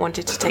people haven't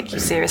wanted to take you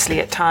seriously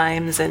at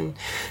times? And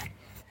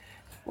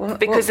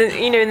because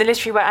in the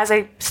literary world, as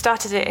I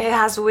started it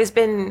has always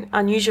been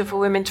unusual for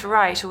women to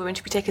write or women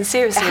to be taken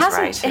seriously as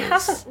writers. It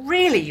hasn't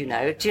really,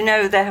 Do you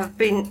know, there have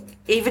been,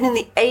 even in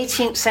the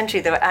 18th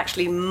century, there were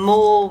actually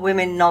more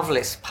women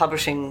novelists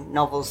publishing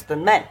novels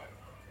than men.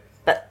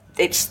 But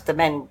it's the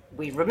men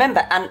we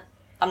remember. And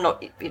I'm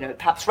not,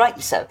 perhaps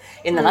rightly so.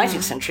 In the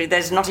 19th century,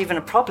 there's not even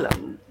a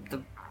problem.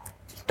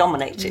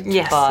 Dominated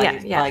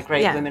by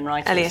great women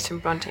writers. Eliot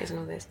and Bronte's and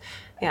all this.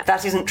 Yeah.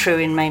 That isn't true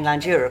in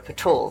mainland Europe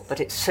at all,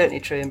 but it's certainly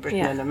true in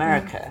Britain and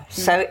America.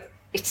 So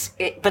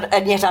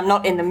and yet I'm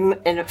not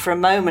in for a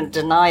moment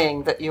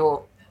denying that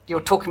you're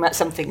talking about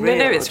something real.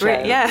 No, it's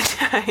real. Yeah.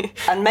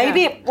 And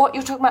maybe what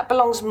you're talking about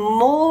belongs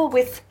more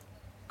with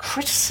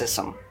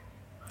criticism,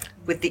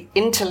 with the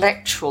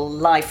intellectual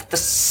life, the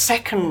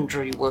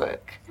secondary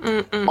work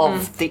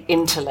of the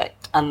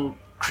intellect and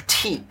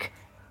critique,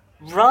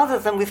 rather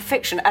than with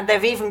fiction. And there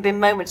have even been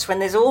moments when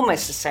there's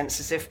almost a sense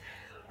as if,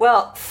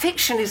 well,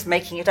 fiction is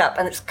making it up,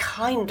 and it's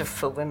kind of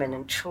for women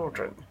and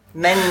children.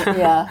 Men...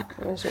 Yeah,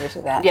 there's a bit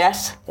of that.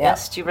 Yes,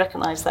 yes. Do you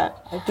recognise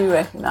that? I do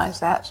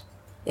recognise that,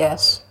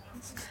 yes.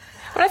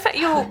 Well, I thought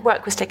your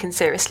work was taken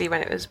seriously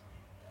when it was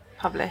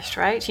published,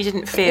 right? You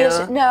didn't feel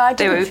I didn't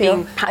they were feel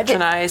being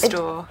patronised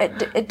or...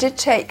 It did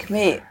take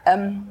me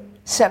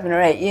 7 or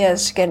 8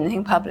 years to get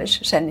anything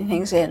published, sending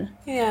things in.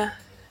 Yeah.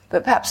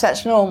 But perhaps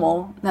that's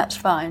normal, that's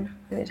fine.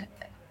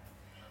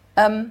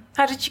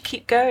 How did you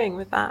keep going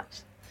with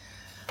that?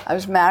 I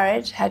was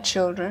married, had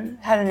children,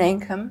 had an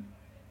income,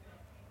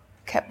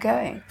 kept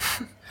going.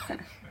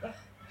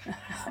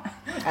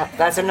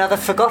 That's another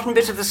forgotten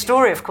bit of the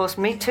story, of course,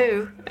 me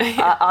too.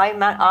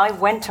 I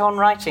went on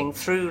writing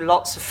through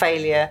lots of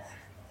failure,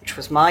 which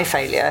was my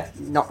failure,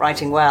 not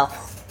writing well,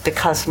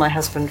 because my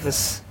husband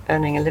was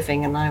earning a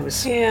living and I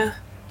was at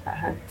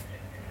home.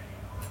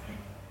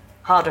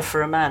 Harder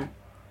for a man.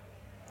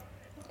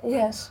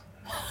 Yes.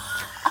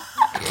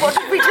 What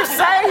did we just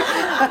say?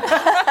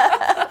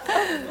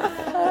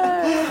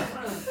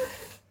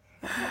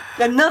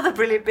 Another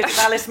brilliant bit of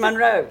Alice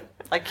Munro.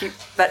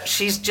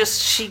 She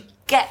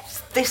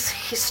gets this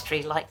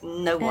history like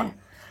no one.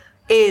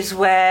 is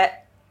where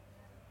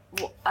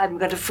I'm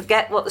going to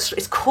forget what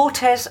it's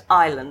Cortes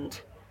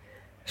Island,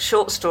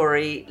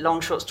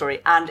 long short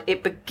story, and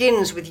it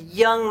begins with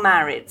young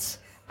marrieds.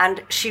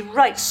 And she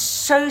writes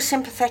so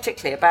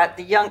sympathetically about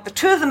the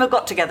two of them have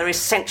got together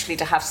essentially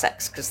to have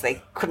sex because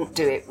they couldn't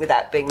do it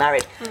without being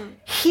married.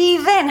 He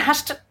then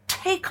has to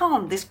take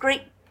on this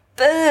great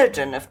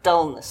burden of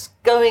dullness,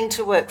 going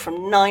to work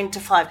from 9 to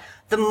 5,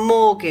 the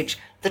mortgage,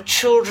 the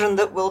children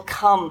that will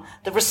come,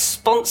 the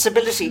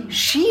responsibility.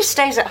 She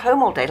stays at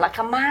home all day like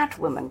a mad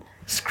woman,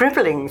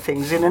 scribbling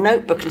things in a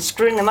notebook and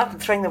screwing them up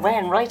and throwing them away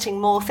and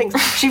writing more things.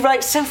 She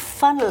writes so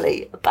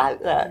funnily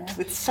about that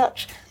with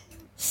such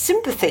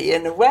sympathy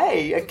in a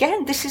way.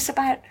 Again, this is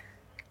about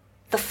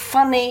the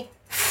funny,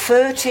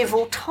 furtive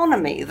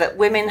autonomy that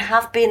women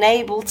have been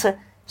able to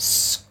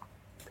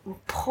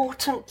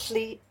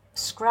importantly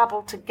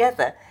scrabble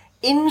together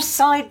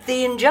inside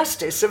the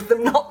injustice of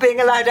them not being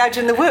allowed out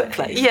in the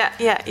workplace. Yeah,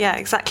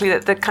 exactly.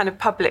 That the kind of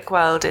public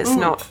world is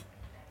not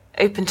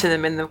open to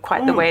them in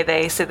the way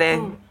they. So they.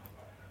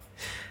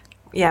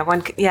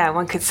 One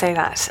could say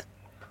that.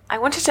 I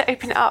wanted to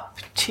open it up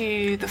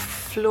to the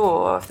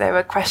floor if there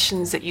were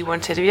questions that you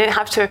wanted. You don't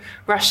have to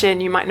rush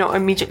in. You might not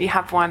immediately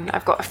have one.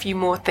 I've got a few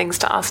more things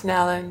to ask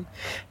Nell and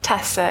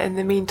Tessa in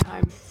the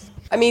meantime.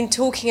 I mean,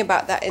 talking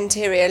about that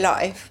interior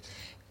life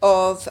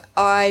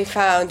I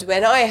found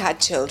when I had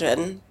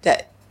children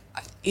that,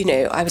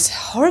 I was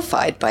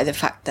horrified by the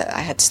fact that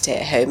I had to stay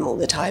at home all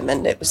the time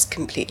and it was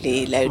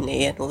completely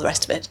lonely and all the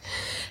rest of it.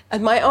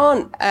 And my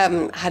aunt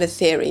had a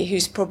theory,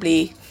 who's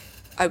probably,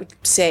 I would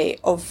say,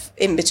 of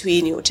in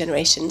between your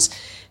generations,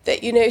 that,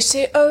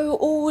 say,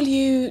 all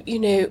you,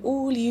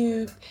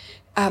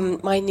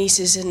 my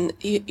nieces and,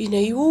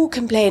 you all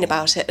complain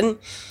about it.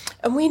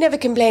 And we never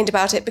complained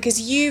about it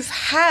because you've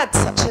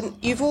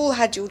all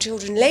had your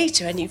children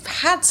later and you've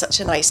had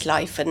such a nice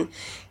life and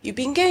you've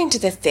been going to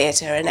the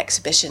theatre and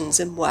exhibitions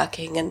and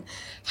working and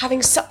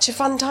having such a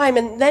fun time,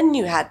 and then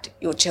you had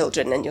your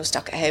children and you're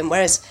stuck at home,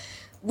 whereas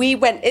we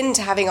went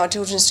into having our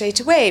children straight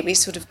away. We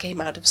sort of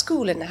came out of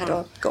school and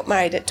got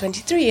married at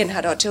 23 and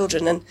had our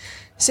children, and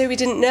so we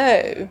didn't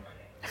know.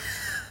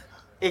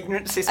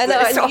 Ignorance is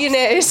bliss.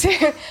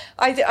 So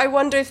I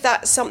wonder if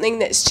that's something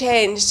that's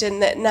changed,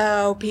 and that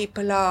now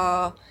people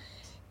are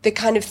the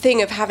kind of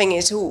thing of having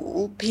it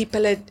all.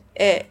 People are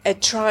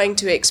trying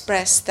to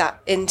express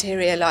that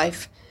interior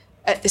life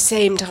at the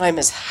same time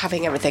as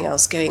having everything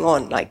else going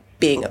on, like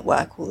being at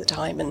work all the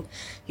time and,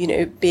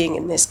 being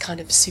in this kind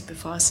of super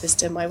fast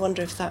system. I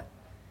wonder if that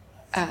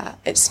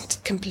it's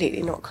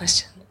completely not a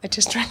question. I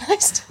just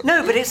realised.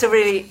 No, but it's a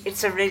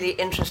really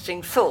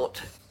interesting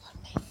thought.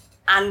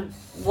 And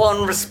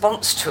one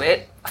response to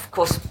it, of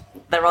course,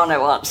 there are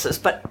no answers,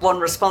 but one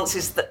response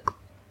is that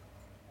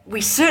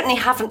we certainly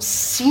haven't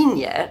seen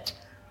yet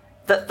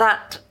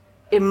that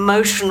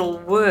emotional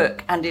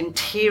work and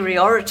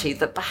interiority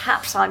that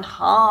perhaps I'm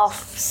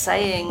half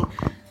saying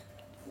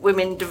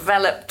women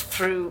developed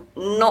through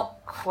not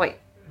quite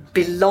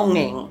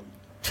belonging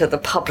to the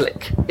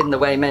public in the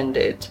way men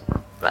did.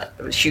 But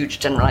it was a huge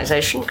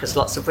generalisation because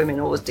lots of women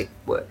always did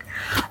work.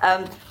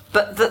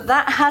 But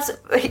that has,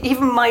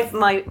 even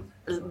my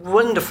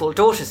wonderful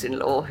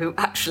daughters-in-law, who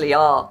actually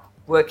are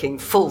working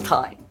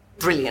full-time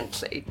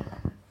brilliantly,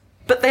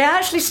 but they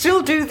actually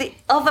still do the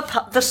other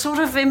part, the sort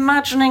of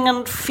imagining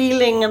and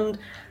feeling and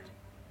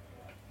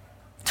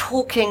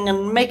talking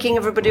and making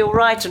everybody all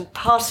right and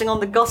passing on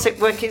the gossip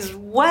work as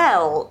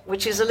well,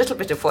 which is a little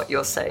bit of what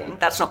you're saying.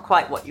 That's not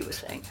quite what you were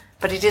saying,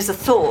 but it is a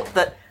thought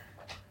that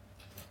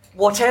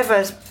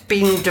whatever's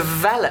been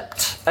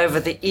developed over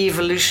the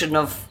evolution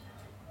of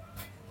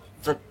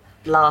the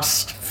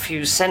last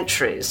few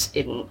centuries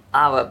in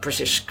our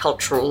British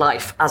cultural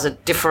life as a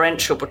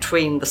differential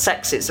between the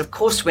sexes, of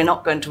course we're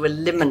not going to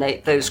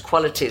eliminate those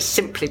qualities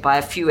simply by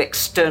a few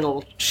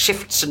external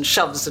shifts and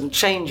shoves and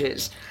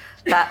changes.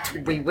 That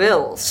we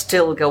will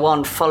still go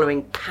on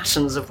following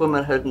patterns of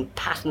womanhood and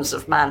patterns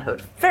of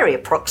manhood, very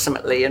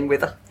approximately and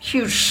with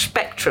huge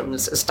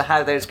spectrums as to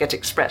how those get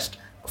expressed,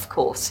 of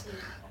course.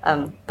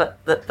 But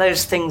that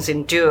those things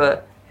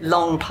endure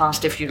long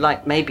past, if you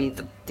like, maybe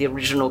the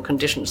original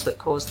conditions that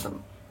caused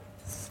them.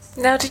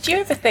 Now, did you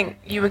ever think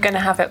you were going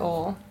to have it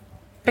all?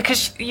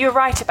 Because you're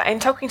right about, in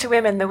talking to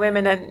women,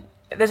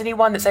 there's only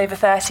one that's over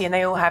 30 and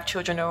they all have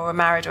children or are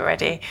married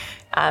already.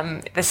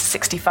 This is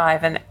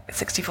 65 and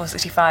 64,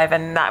 65,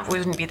 and that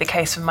wouldn't be the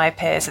case for my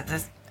peers at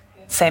the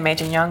same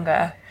age and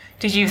younger.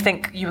 Did you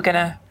think you were going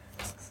to...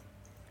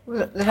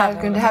 That I was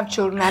going to have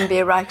children and be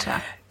a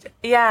writer?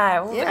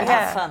 Yeah.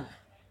 Have fun.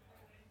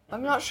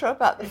 I'm not sure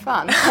about the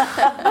fun,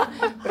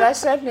 but I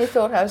certainly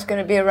thought I was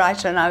going to be a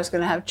writer and I was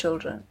going to have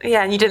children.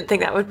 Yeah, and you didn't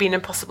think that would be an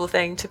impossible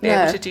thing to be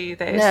able to do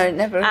those? No,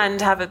 never.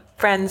 And have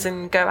friends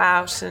and go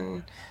out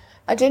and...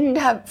 I didn't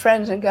have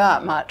friends and go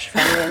out much,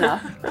 funnily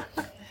enough.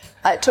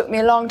 It took me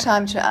a long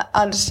time to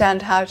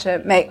understand how to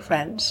make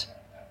friends.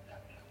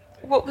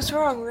 What was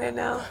wrong there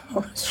now?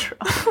 What was wrong?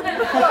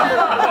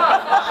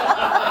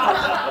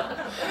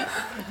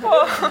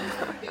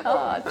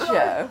 Oh,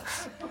 Joe.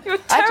 You're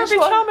terribly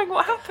charming.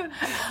 What happened?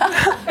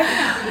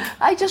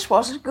 I just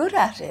wasn't good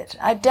at it.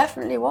 I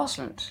definitely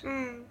wasn't.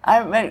 I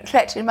remember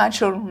collecting my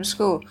children from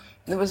school.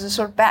 There was a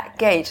sort of back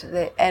gate at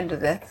the end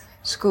of the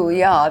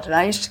schoolyard, and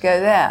I used to go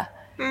there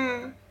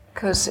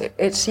because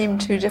it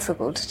seemed too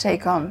difficult to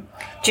take on.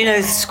 Do you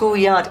know, the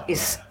schoolyard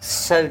is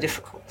so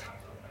difficult?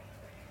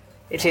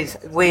 It is,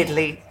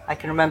 weirdly, I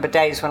can remember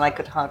days when I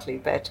could hardly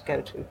bear to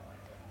go to.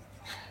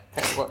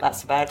 That's what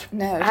that's about.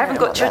 No, I haven't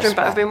got children,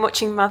 but I've been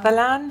watching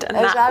Motherland, and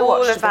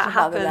all of that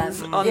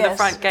happens on the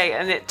front gate,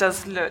 and it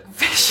does look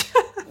vicious.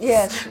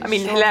 Yes. I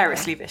mean,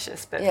 hilariously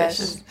vicious, but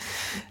vicious.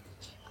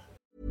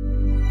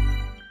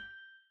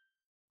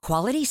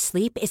 Quality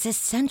sleep is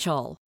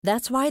essential.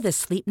 That's why the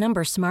Sleep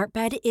Number Smart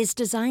Bed is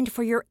designed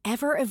for your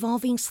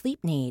ever-evolving sleep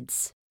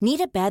needs.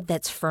 Need a bed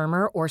that's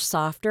firmer or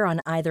softer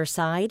on either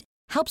side?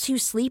 Helps you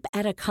sleep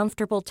at a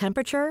comfortable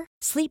temperature?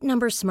 Sleep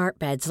Number Smart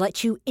Beds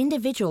let you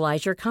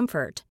individualize your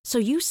comfort, so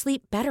you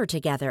sleep better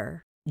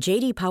together.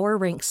 J.D. Power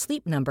ranks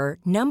Sleep Number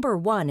number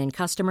 1 in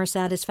customer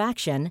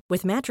satisfaction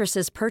with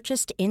mattresses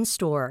purchased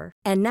in-store.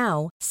 And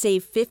now,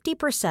 save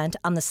 50%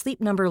 on the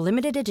Sleep Number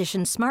Limited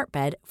Edition Smart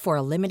Bed for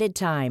a limited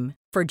time.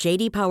 For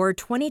J.D. Power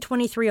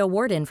 2023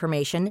 award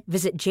information,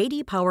 visit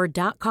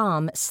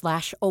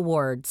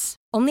jdpower.com/awards.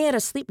 Only at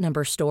a Sleep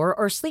Number store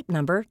or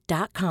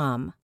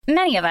sleepnumber.com.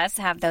 Many of us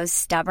have those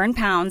stubborn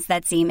pounds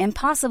that seem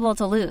impossible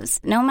to lose,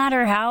 no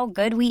matter how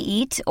good we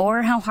eat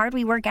or how hard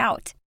we work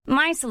out.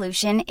 My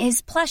solution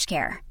is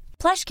PlushCare.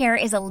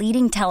 PlushCare is a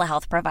leading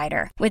telehealth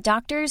provider with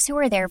doctors who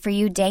are there for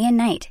you day and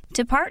night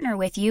to partner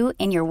with you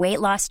in your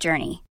weight loss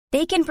journey.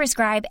 They can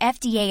prescribe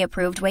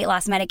FDA-approved weight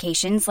loss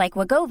medications like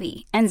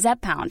Wegovy and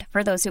Zepbound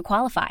for those who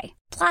qualify.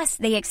 Plus,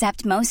 they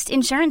accept most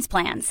insurance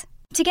plans.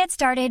 To get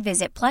started,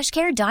 visit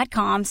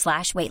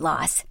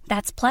plushcare.com/weightloss.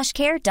 That's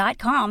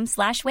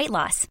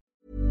plushcare.com/weightloss.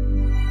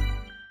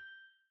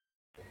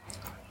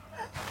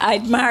 I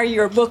admire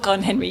your book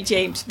on Henry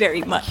James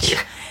very much.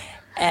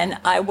 And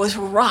I was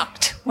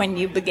rocked when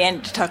you began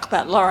to talk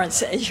about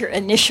Lawrence as your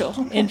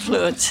initial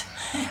influence.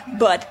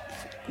 But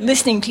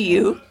listening to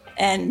you,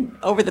 and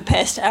over the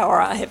past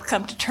hour, I have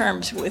come to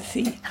terms with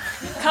the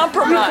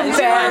compromise.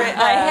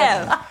 I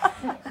have.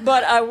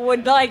 But I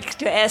would like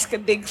to ask a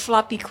big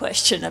floppy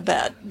question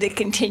about the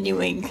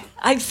continuing.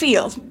 I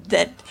feel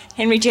that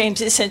Henry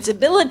James's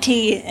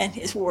sensibility and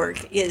his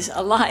work is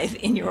alive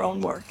in your own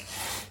work.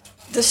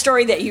 The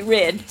story that you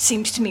read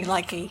seems to me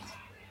like a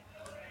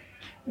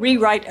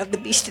rewrite of The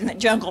Beast in the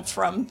Jungle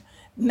from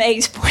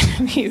May's point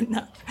of view,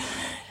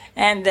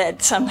 and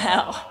that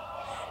somehow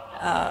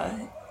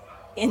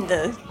in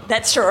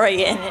that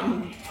story and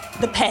in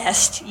the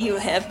past you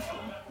have,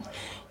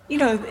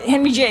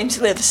 Henry James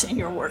lives in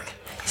your work.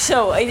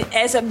 So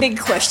as a big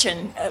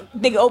question, a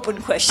big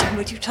open question,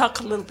 would you talk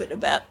a little bit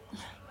about,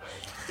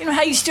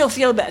 how you still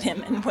feel about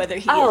him and whether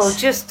he is...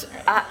 just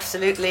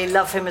absolutely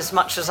love him as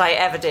much as I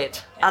ever did.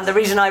 And the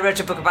reason I wrote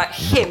a book about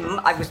him,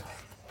 I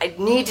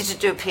needed to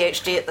do a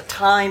PhD at the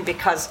time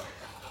because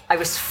I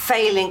was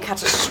failing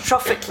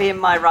catastrophically in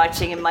my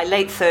writing. In my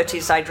late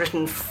 30s, I'd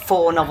written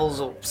 4 novels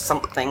or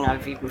something,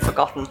 I've even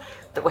forgotten,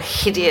 that were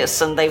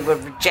hideous and they were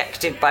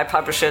rejected by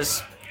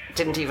publishers,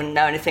 didn't even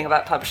know anything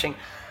about publishing.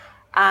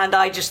 And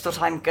I just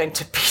thought, I'm going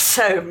to be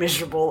so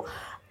miserable.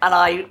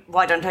 And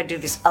why don't I do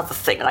this other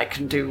thing that I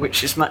can do,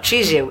 which is much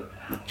easier,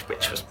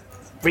 which was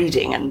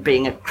reading and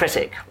being a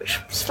critic,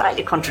 which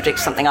slightly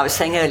contradicts something I was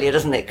saying earlier,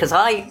 doesn't it? Because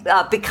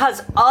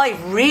I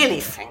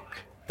really think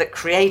that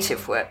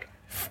creative work,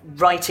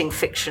 writing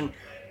fiction,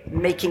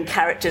 making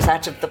characters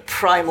out of the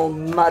primal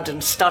mud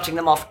and starting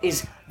them off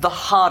is the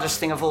hardest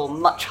thing of all,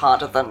 much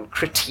harder than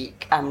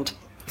critique and,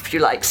 if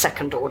you like,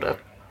 second order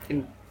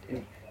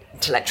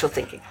intellectual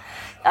thinking.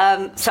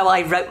 So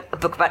I wrote a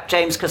book about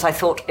James because I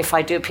thought if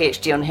I do a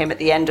PhD on him at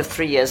the end of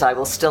 3 years, I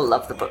will still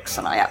love the books,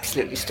 and I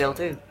absolutely still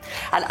do.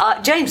 And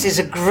James is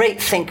a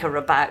great thinker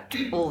about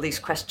all these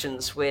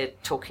questions we're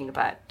talking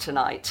about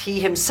tonight. He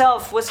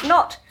himself was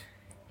not...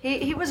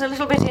 He was a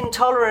little bit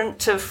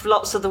intolerant of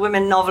lots of the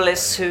women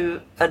novelists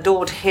who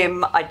adored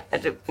him,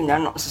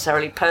 not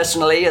necessarily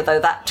personally, although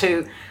that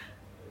too...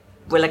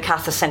 Willa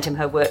Cather sent him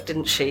her work,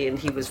 didn't she? And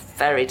he was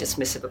very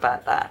dismissive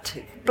about that,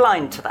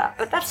 blind to that.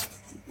 But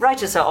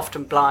writers are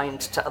often blind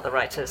to other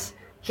writers.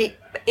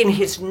 In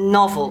his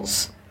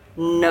novels,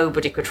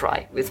 nobody could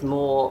write with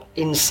more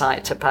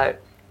insight about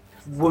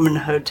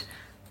womanhood,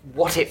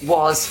 what it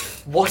was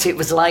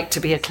like to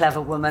be a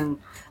clever woman,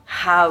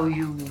 how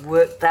you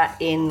work that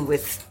in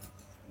with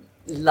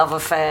love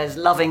affairs,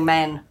 loving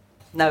men.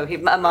 No, he's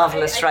a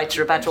marvellous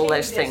writer about all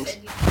those things.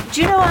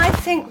 Do you know, I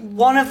think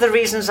one of the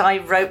reasons I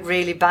wrote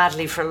really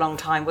badly for a long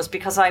time was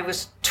because I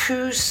was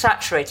too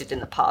saturated in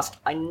the past.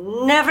 I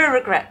never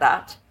regret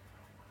that,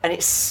 and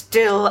it's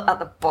still at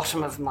the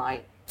bottom of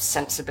my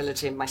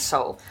sensibility and my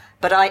soul.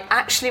 But I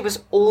actually was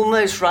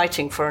almost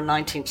writing for a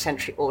 19th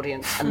century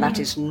audience, and that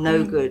is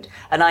no good.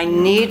 And I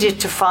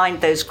needed to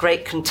find those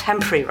great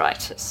contemporary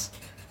writers,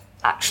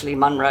 Ashley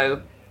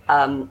Munro,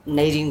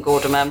 Nadine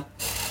Gordimer,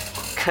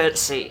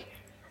 Coetzee,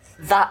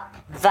 that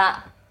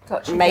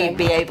may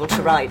be able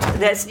to write.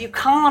 You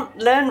can't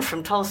learn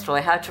from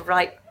Tolstoy how to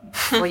write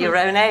for your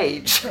own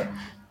age.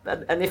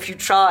 And if you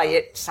try,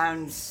 it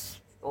sounds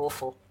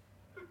awful.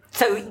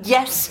 So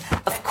yes,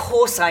 of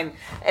course,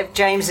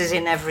 James is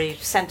in every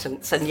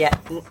sentence, and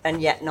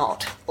yet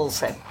not.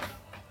 Also,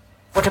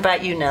 what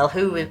about you, Nell?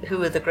 Who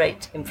are the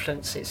great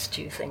influences,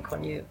 do you think,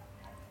 on you?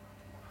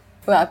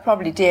 Well,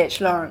 probably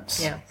D.H.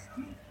 Lawrence. Yeah.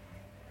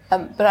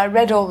 But I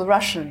read all the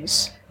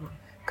Russians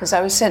because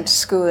I was sent to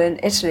school in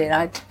Italy and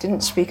I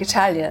didn't speak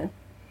Italian.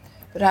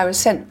 But I was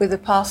sent with a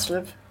parcel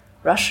of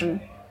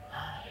Russian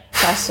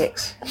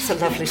classics. That's a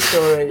lovely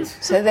story.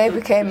 So they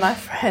became my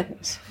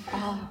friends.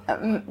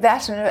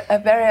 That and a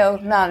very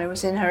old nun who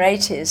was in her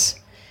 80s.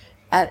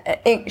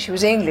 And she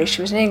was English,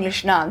 she was an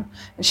English nun,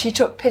 and she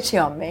took pity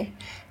on me.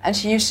 And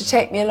she used to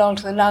take me along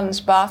to the nuns'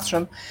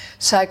 bathroom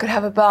so I could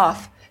have a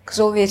bath, because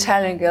all the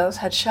Italian girls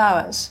had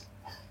showers.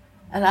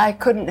 And I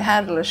couldn't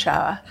handle a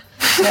shower.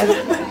 So,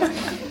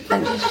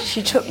 and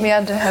she took me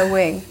under her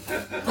wing.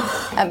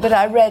 But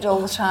I read all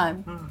the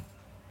time.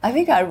 I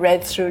think I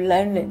read through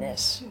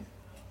loneliness.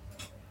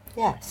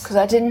 Yes. Because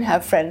I didn't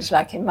have friends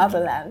like in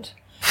Motherland.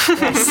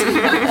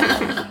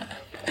 Yes.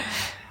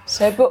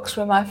 So books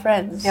were my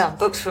friends. Yeah,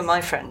 books were my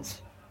friends.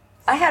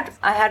 I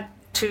had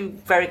two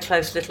very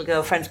close little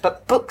girlfriends,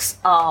 but books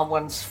are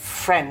one's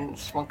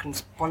friends,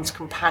 one's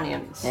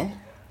companions,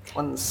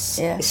 one's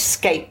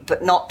escape,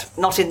 but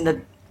not in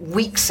the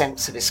weak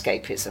sense of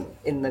escapism,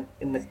 in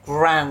the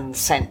grand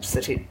sense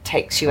that it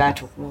takes you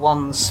out of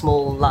one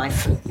small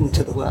life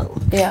into the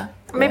world. Yeah.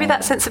 Maybe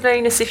that sense of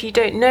loneliness, if you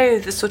don't know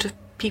the sort of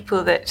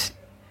people that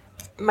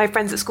my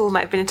friends at school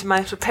might have been into My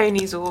Little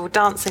Ponies or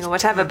dancing or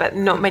whatever, but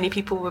not many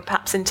people were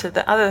perhaps into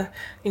the other,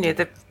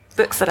 the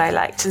books that I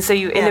liked. And so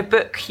in a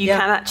book, you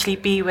can actually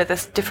be with a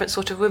different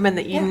sort of woman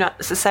that you not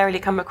necessarily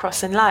come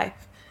across in life,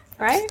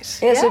 right?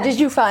 Yeah, so did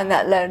you find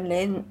that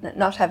lonely,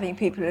 not having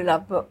people who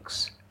love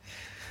books?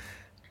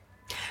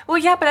 Well,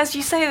 yeah, but as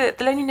you say,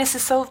 the loneliness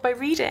is solved by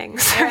reading.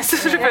 So it's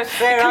sort of it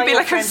can be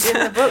like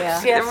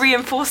a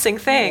reinforcing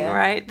thing,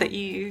 right? That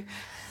you...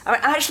 I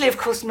mean, actually, of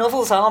course,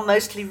 novels are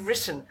mostly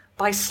written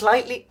by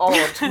slightly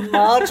odd,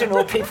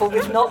 marginal people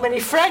with not many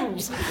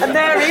friends. And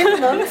they're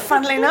in them,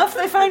 funnily enough,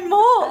 they find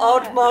more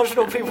odd,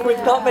 marginal people with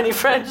not many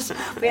friends.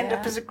 We end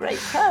up as a great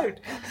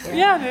crowd.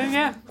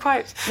 Yeah,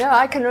 quite. No,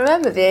 I can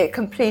remember the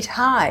complete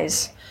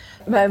highs,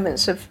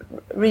 moments of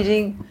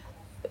reading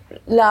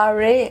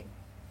Lowry,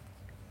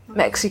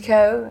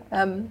 Mexico.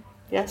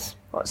 Yes.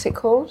 What's it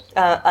called?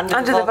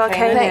 Under the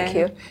Volcano. Thank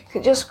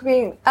you. Just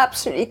being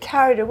absolutely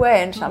carried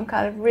away in some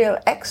kind of real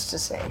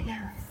ecstasy.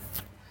 Yeah.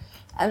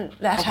 And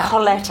that happened.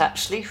 Colette,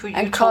 actually, who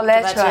you talked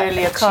about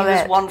earlier, she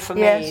was one for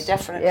me,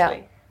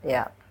 definitely.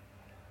 Yeah.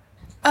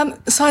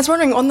 So I was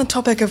wondering, on the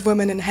topic of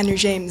women and Henry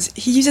James,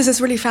 he uses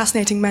this really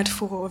fascinating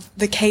metaphor of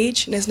the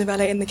cage in his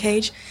novella In the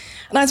Cage.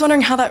 And I was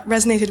wondering how that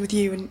resonated with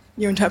you and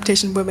your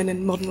interpretation of women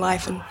in modern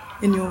life and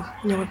in your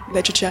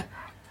literature.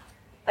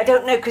 I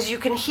don't know, because you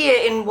can hear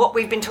in what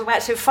we've been talking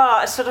about so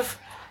far a sort of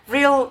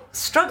real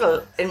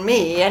struggle, in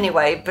me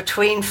anyway,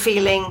 between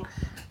feeling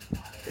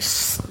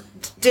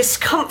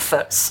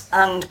discomforts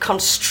and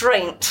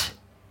constraint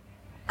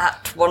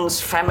at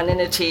one's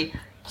femininity,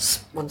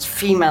 one's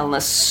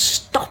femaleness,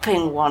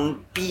 stopping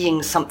one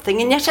being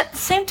something, and yet at the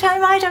same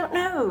time, I don't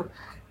know.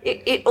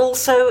 It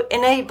also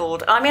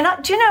enabled. I mean,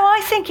 do you know,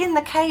 I think In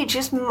the Cage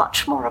is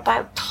much more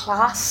about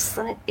class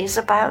than it is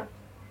about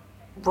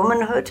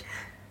womanhood.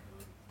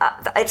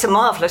 It's a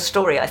marvellous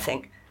story, I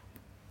think.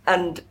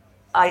 And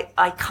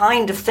I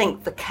kind of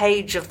think the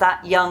cage of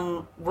that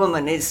young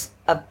woman is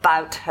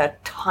about her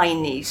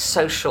tiny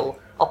social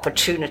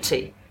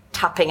opportunity,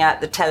 tapping out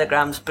the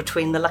telegrams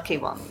between the lucky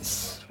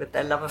ones with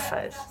their love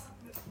affairs.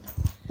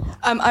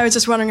 I was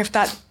just wondering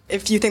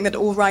if you think that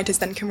all writers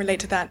then can relate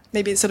to that.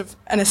 Maybe it's sort of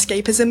an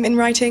escapism in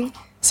writing,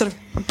 sort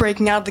of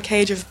breaking out of the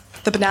cage of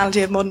the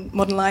banality of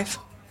modern life.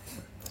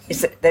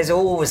 Is that there's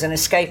always an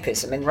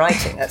escapism in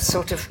writing. That's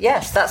sort of,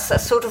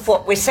 that's sort of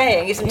what we're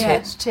saying, isn't it?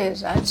 Yes, it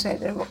is. I'd say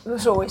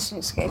there's always an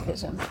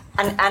escapism.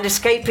 And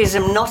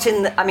escapism not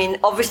in the... I mean,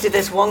 obviously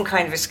there's one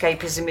kind of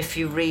escapism if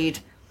you read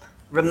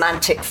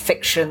romantic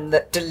fiction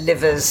that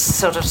delivers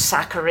sort of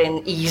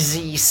saccharine,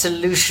 easy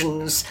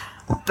solutions.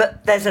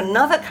 But there's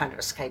another kind of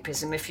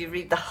escapism if you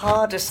read the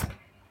hardest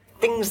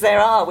things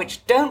there are,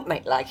 which don't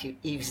make life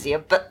easier,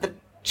 but the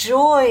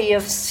joy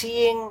of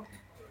seeing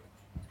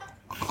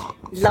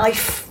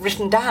life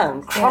written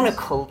down,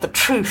 chronicled, the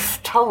truth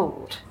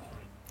told.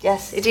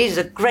 Yes, it is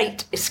a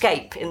great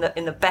escape in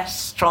the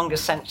best,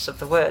 strongest sense of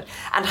the word,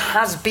 and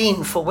has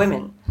been for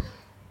women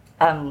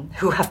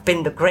who have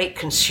been the great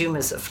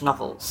consumers of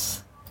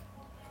novels,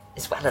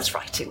 as well as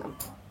writing them.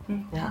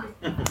 Yeah.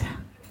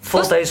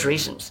 for those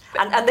reasons.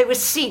 And they were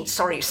seen,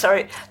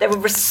 they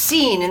were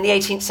seen in the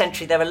 18th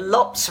century. There were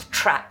lots of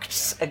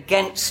tracts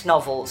against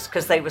novels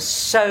because they were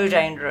so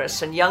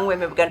dangerous and young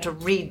women were going to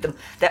read them.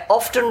 They're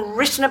often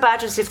written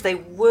about as if they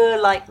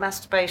were like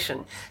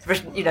masturbation.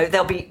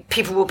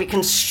 People will be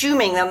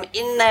consuming them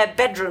in their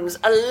bedrooms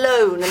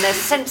alone and their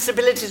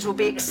sensibilities will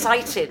be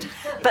excited.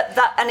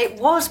 And it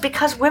was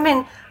because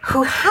women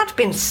who had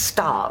been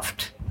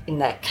starved in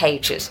their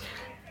cages,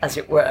 as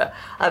it were,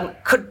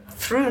 could,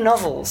 through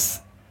novels,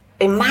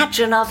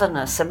 imagine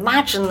otherness,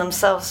 imagine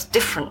themselves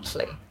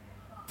differently.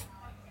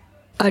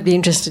 I'd be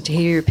interested to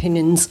hear your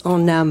opinions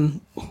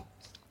on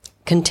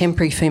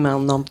contemporary female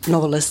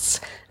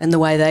novelists and the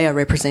way they are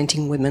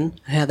representing women,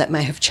 how that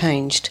may have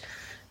changed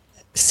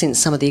since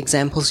some of the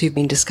examples you've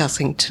been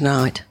discussing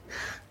tonight.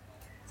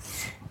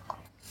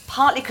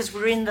 Partly because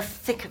we're in the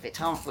thick of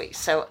it, aren't we?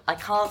 So I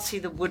can't see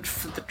the wood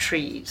for the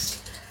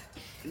trees.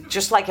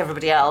 Just like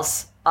everybody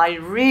else, I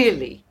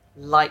really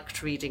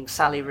liked reading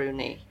Sally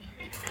Rooney.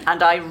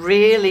 And I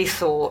really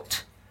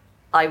thought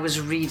I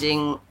was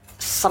reading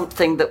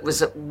something that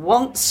was at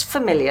once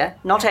familiar,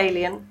 not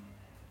alien,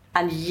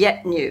 and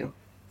yet new.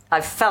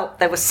 I felt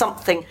there was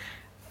something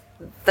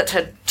that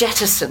had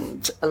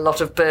jettisoned a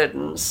lot of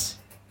burdens.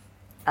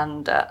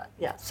 And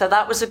so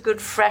that was a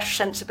good, fresh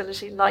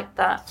sensibility like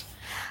that.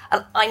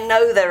 And I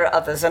know there are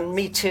others, and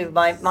me too.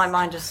 My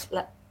mind is...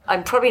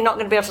 I'm probably not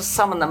going to be able to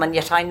summon them, and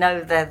yet I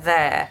know they're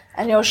there.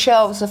 And your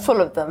shelves are full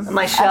of them. And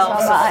my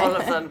shelves are full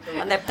of them.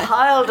 And they're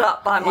piled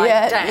up by my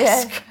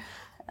desk. Yeah.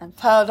 And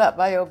piled up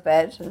by your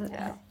bed.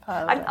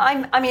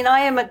 I'm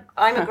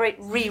a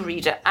great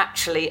rereader,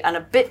 actually, and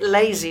a bit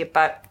lazy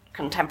about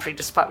contemporary,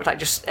 despite what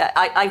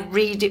I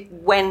read it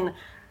when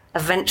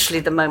eventually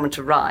the moment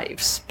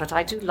arrives. But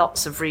I do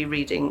lots of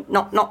rereading,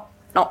 not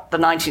the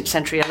 19th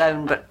century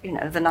alone, but, the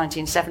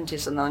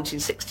 1970s and the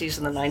 1960s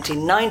and the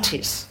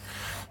 1990s.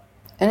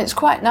 And it's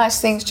quite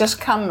nice things just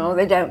come or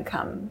they don't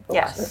come.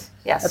 Yes.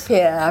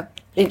 Appear. I've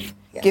been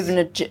given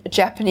a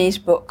Japanese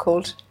book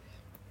called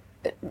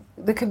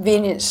The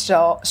Convenience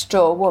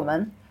Store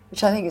Woman,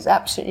 which I think is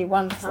absolutely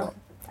wonderful. Oh,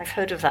 I've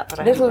heard of that, but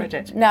I haven't read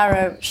it.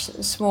 Narrow,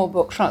 small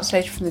book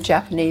translated from the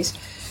Japanese,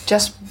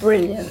 just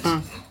brilliant.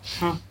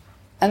 Mm.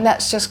 And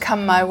that's just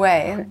come my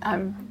way,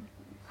 and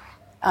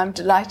I'm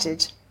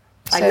delighted.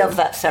 I love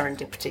that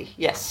serendipity,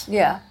 yes.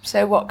 Yeah,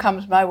 so what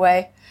comes my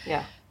way,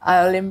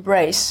 I'll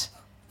embrace.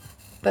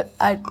 But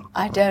I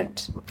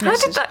don't... How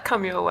did that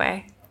come your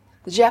way?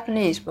 The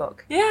Japanese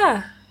book?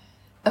 Yeah.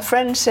 A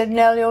friend said,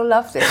 Nell, you'll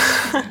love this.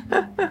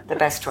 The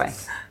best way.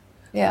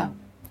 Yeah.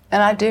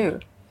 And I do.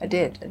 I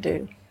do.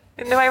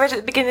 I read it at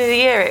the beginning of the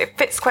year. It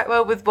fits quite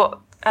well with what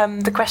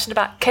the question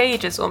about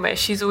cages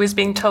almost. She's always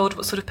being told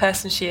what sort of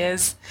person she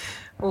is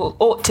or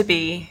ought to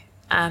be,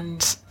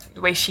 and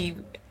the way she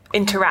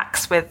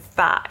interacts with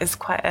that is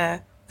quite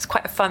a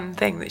fun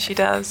thing that she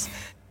does.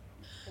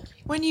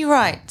 When you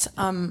write,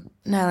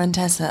 Nell and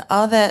Tessa,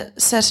 are there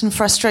certain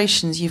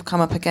frustrations you've come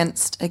up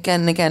against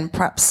again and again,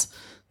 perhaps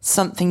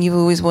something you've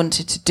always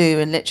wanted to do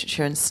in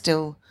literature and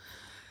still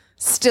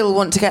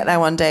want to get there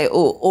one day,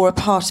 or a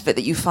part of it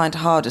that you find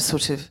harder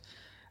sort of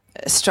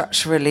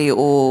structurally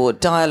or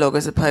dialogue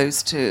as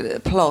opposed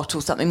to plot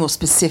or something more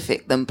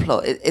specific than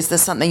plot? Is there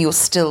something you're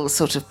still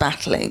sort of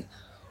battling?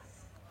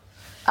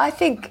 I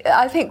think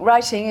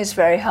writing is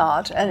very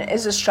hard and it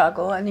is a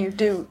struggle, and you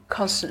do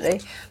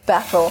constantly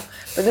battle.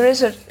 But there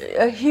is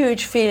a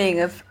huge feeling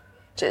of,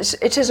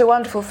 it is a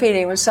wonderful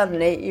feeling when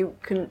suddenly you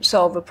can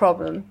solve a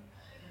problem,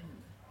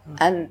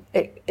 and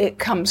it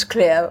comes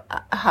clear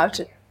how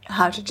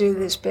to do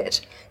this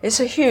bit. It's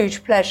a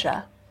huge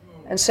pleasure,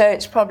 and so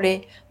it's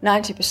probably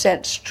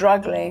 90%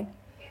 struggling,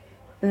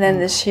 and then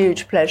this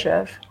huge pleasure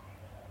of.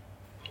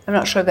 I'm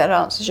not sure if that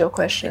answers your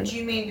question. Do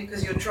you mean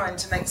because you're trying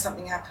to make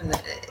something happen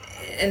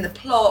in the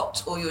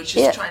plot, or you're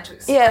just trying to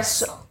express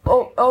something?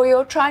 Or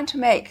you're trying to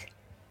make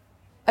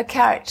a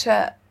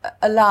character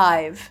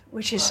alive,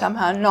 which is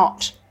somehow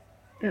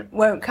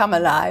won't come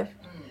alive,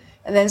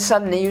 and then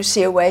suddenly you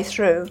see a way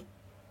through.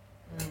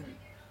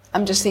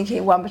 I'm just thinking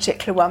of one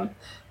particular one,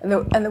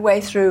 and the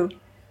way through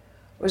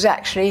was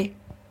actually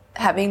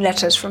having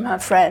letters from her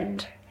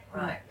friend.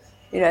 Right.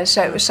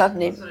 So it was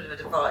suddenly. Sort of a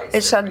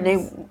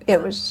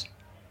device.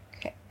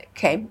 It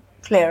came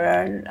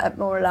clearer and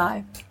more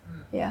alive.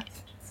 Yeah.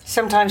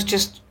 Sometimes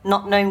just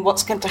not knowing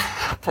what's going to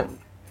happen.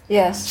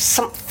 Yes.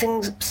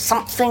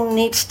 Something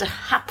needs to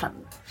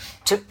happen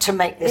to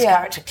make this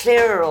character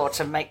clearer or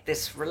to make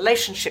this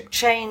relationship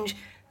change.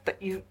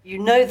 But you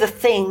know the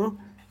thing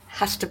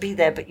has to be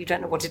there, but you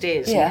don't know what it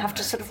is. Yeah. And you have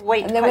to sort of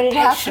wait and then quite when it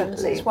patiently.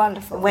 happens, it's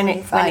wonderful. When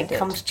it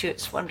comes to you,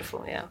 it's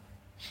wonderful, yeah.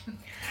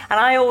 And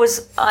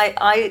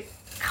I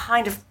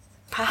kind of,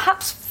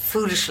 perhaps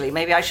foolishly,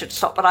 maybe I should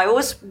stop, but I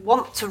always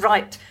want to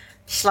write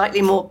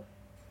slightly more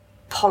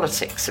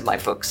politics in my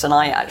books, and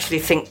I actually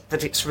think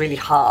that it's really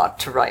hard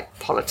to write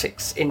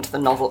politics into the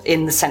novel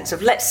in the sense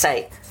of, let's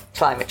say,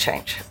 climate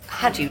change.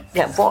 How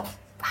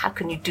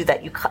can you do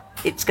that?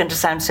 It's going to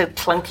sound so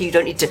clunky. You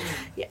don't need to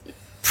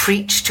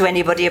preach to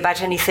anybody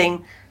about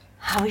anything.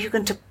 How are you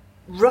going to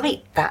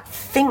write that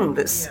thing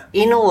that's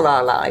in all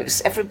our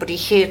lives. Everybody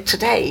here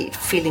today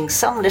feeling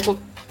some little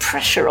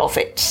pressure of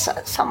it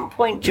at some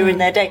point during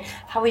their day.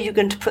 How are you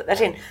going to put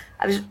that in?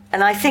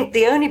 And I think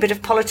the only bit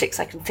of politics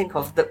I can think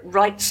of that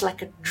writes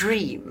like a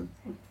dream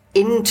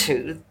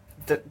into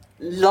the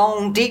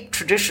long, deep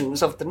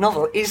traditions of the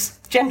novel is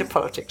gender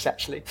politics,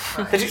 actually.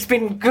 Right. That it's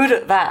been good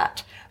at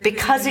that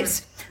because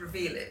it's...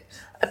 Reveal it.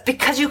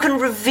 Because you can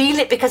reveal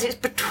it, because it's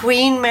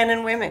between men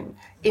and women,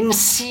 in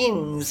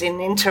scenes, in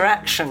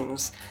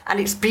interactions. And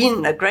it's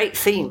been a great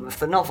theme of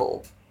the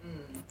novel,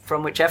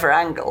 from whichever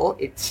angle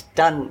it's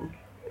done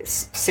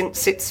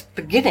since its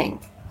beginning.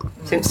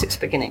 Since its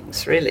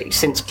beginnings, really,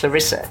 since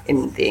Clarissa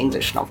in the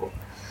English novel.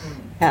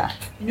 Yeah.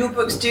 And your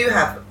books do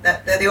have,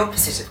 they're the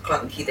opposite of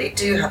clunky, they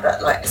do have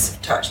that lightness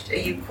of touch. Are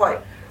you quite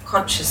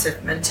conscious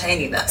of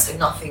maintaining that so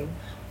nothing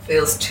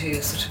feels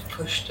too sort of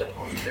pushed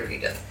upon the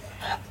reader?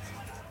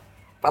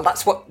 Well,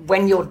 that's what,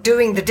 when you're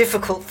doing the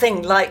difficult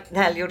thing, like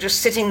Nell, you're just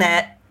sitting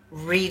there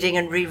reading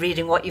and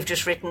rereading what you've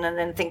just written and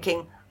then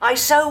thinking, I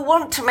so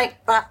want to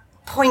make that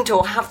point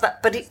or have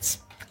that, but it's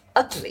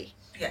ugly.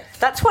 Yeah.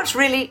 That's what's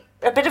really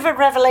a bit of a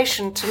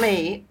revelation to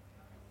me.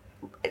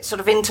 It's sort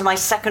of into my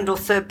second or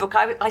third book.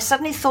 I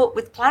suddenly thought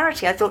with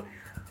clarity, I thought,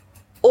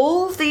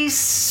 all these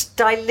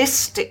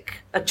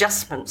stylistic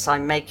adjustments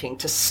I'm making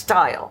to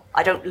style,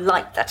 I don't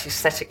like that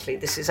aesthetically,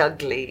 this is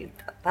ugly,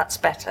 that's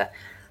better.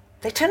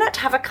 They turn out to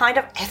have a kind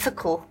of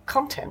ethical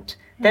content.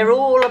 They're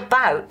all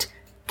about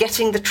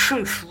getting the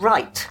truth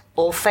right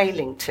or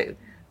failing to,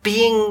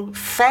 being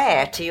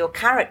fair to your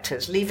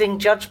characters, leaving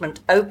judgment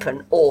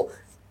open or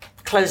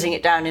closing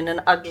it down in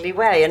an ugly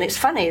way. And it's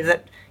funny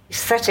that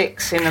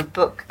aesthetics in a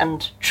book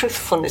and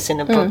truthfulness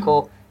in a book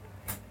or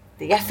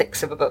the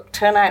ethics of a book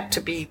turn out to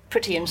be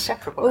pretty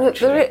inseparable. Well,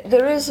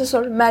 there is a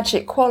sort of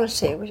magic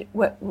quality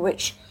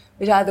which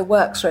it either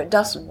works or it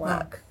doesn't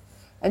work.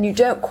 And you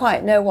don't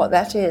quite know what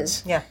that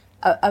is. Yeah.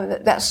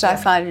 That's what I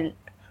find in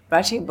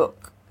writing a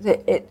book.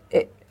 The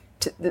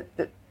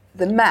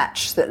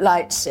match that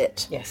lights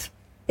it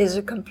is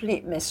a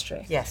complete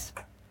mystery. Yes.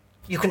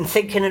 You can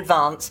think in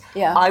advance,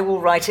 Yeah. I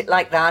will write it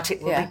like that,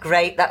 it will Yeah. be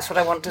great, that's what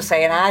I want to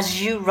say. And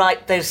as you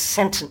write those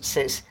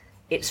sentences,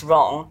 it's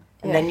wrong.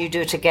 And then you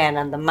do it again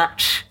and the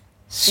match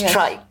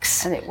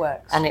strikes. And it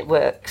works. And it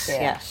works,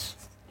 Yeah. yes.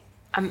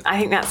 I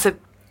think that's a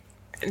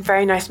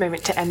very nice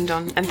moment to end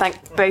on. And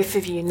thank both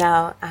of you,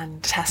 Nell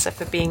and Tessa,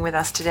 for being with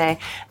us today.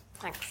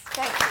 Thanks.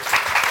 Thank you.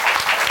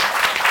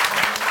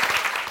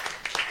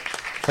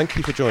 Thank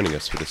you for joining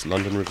us for this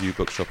London Review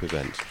Bookshop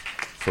event.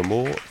 For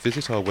more,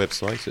 visit our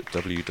website at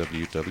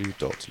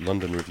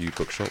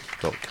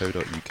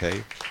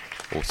www.londonreviewbookshop.co.uk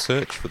or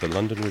search for the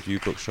London Review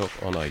Bookshop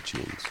on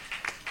iTunes.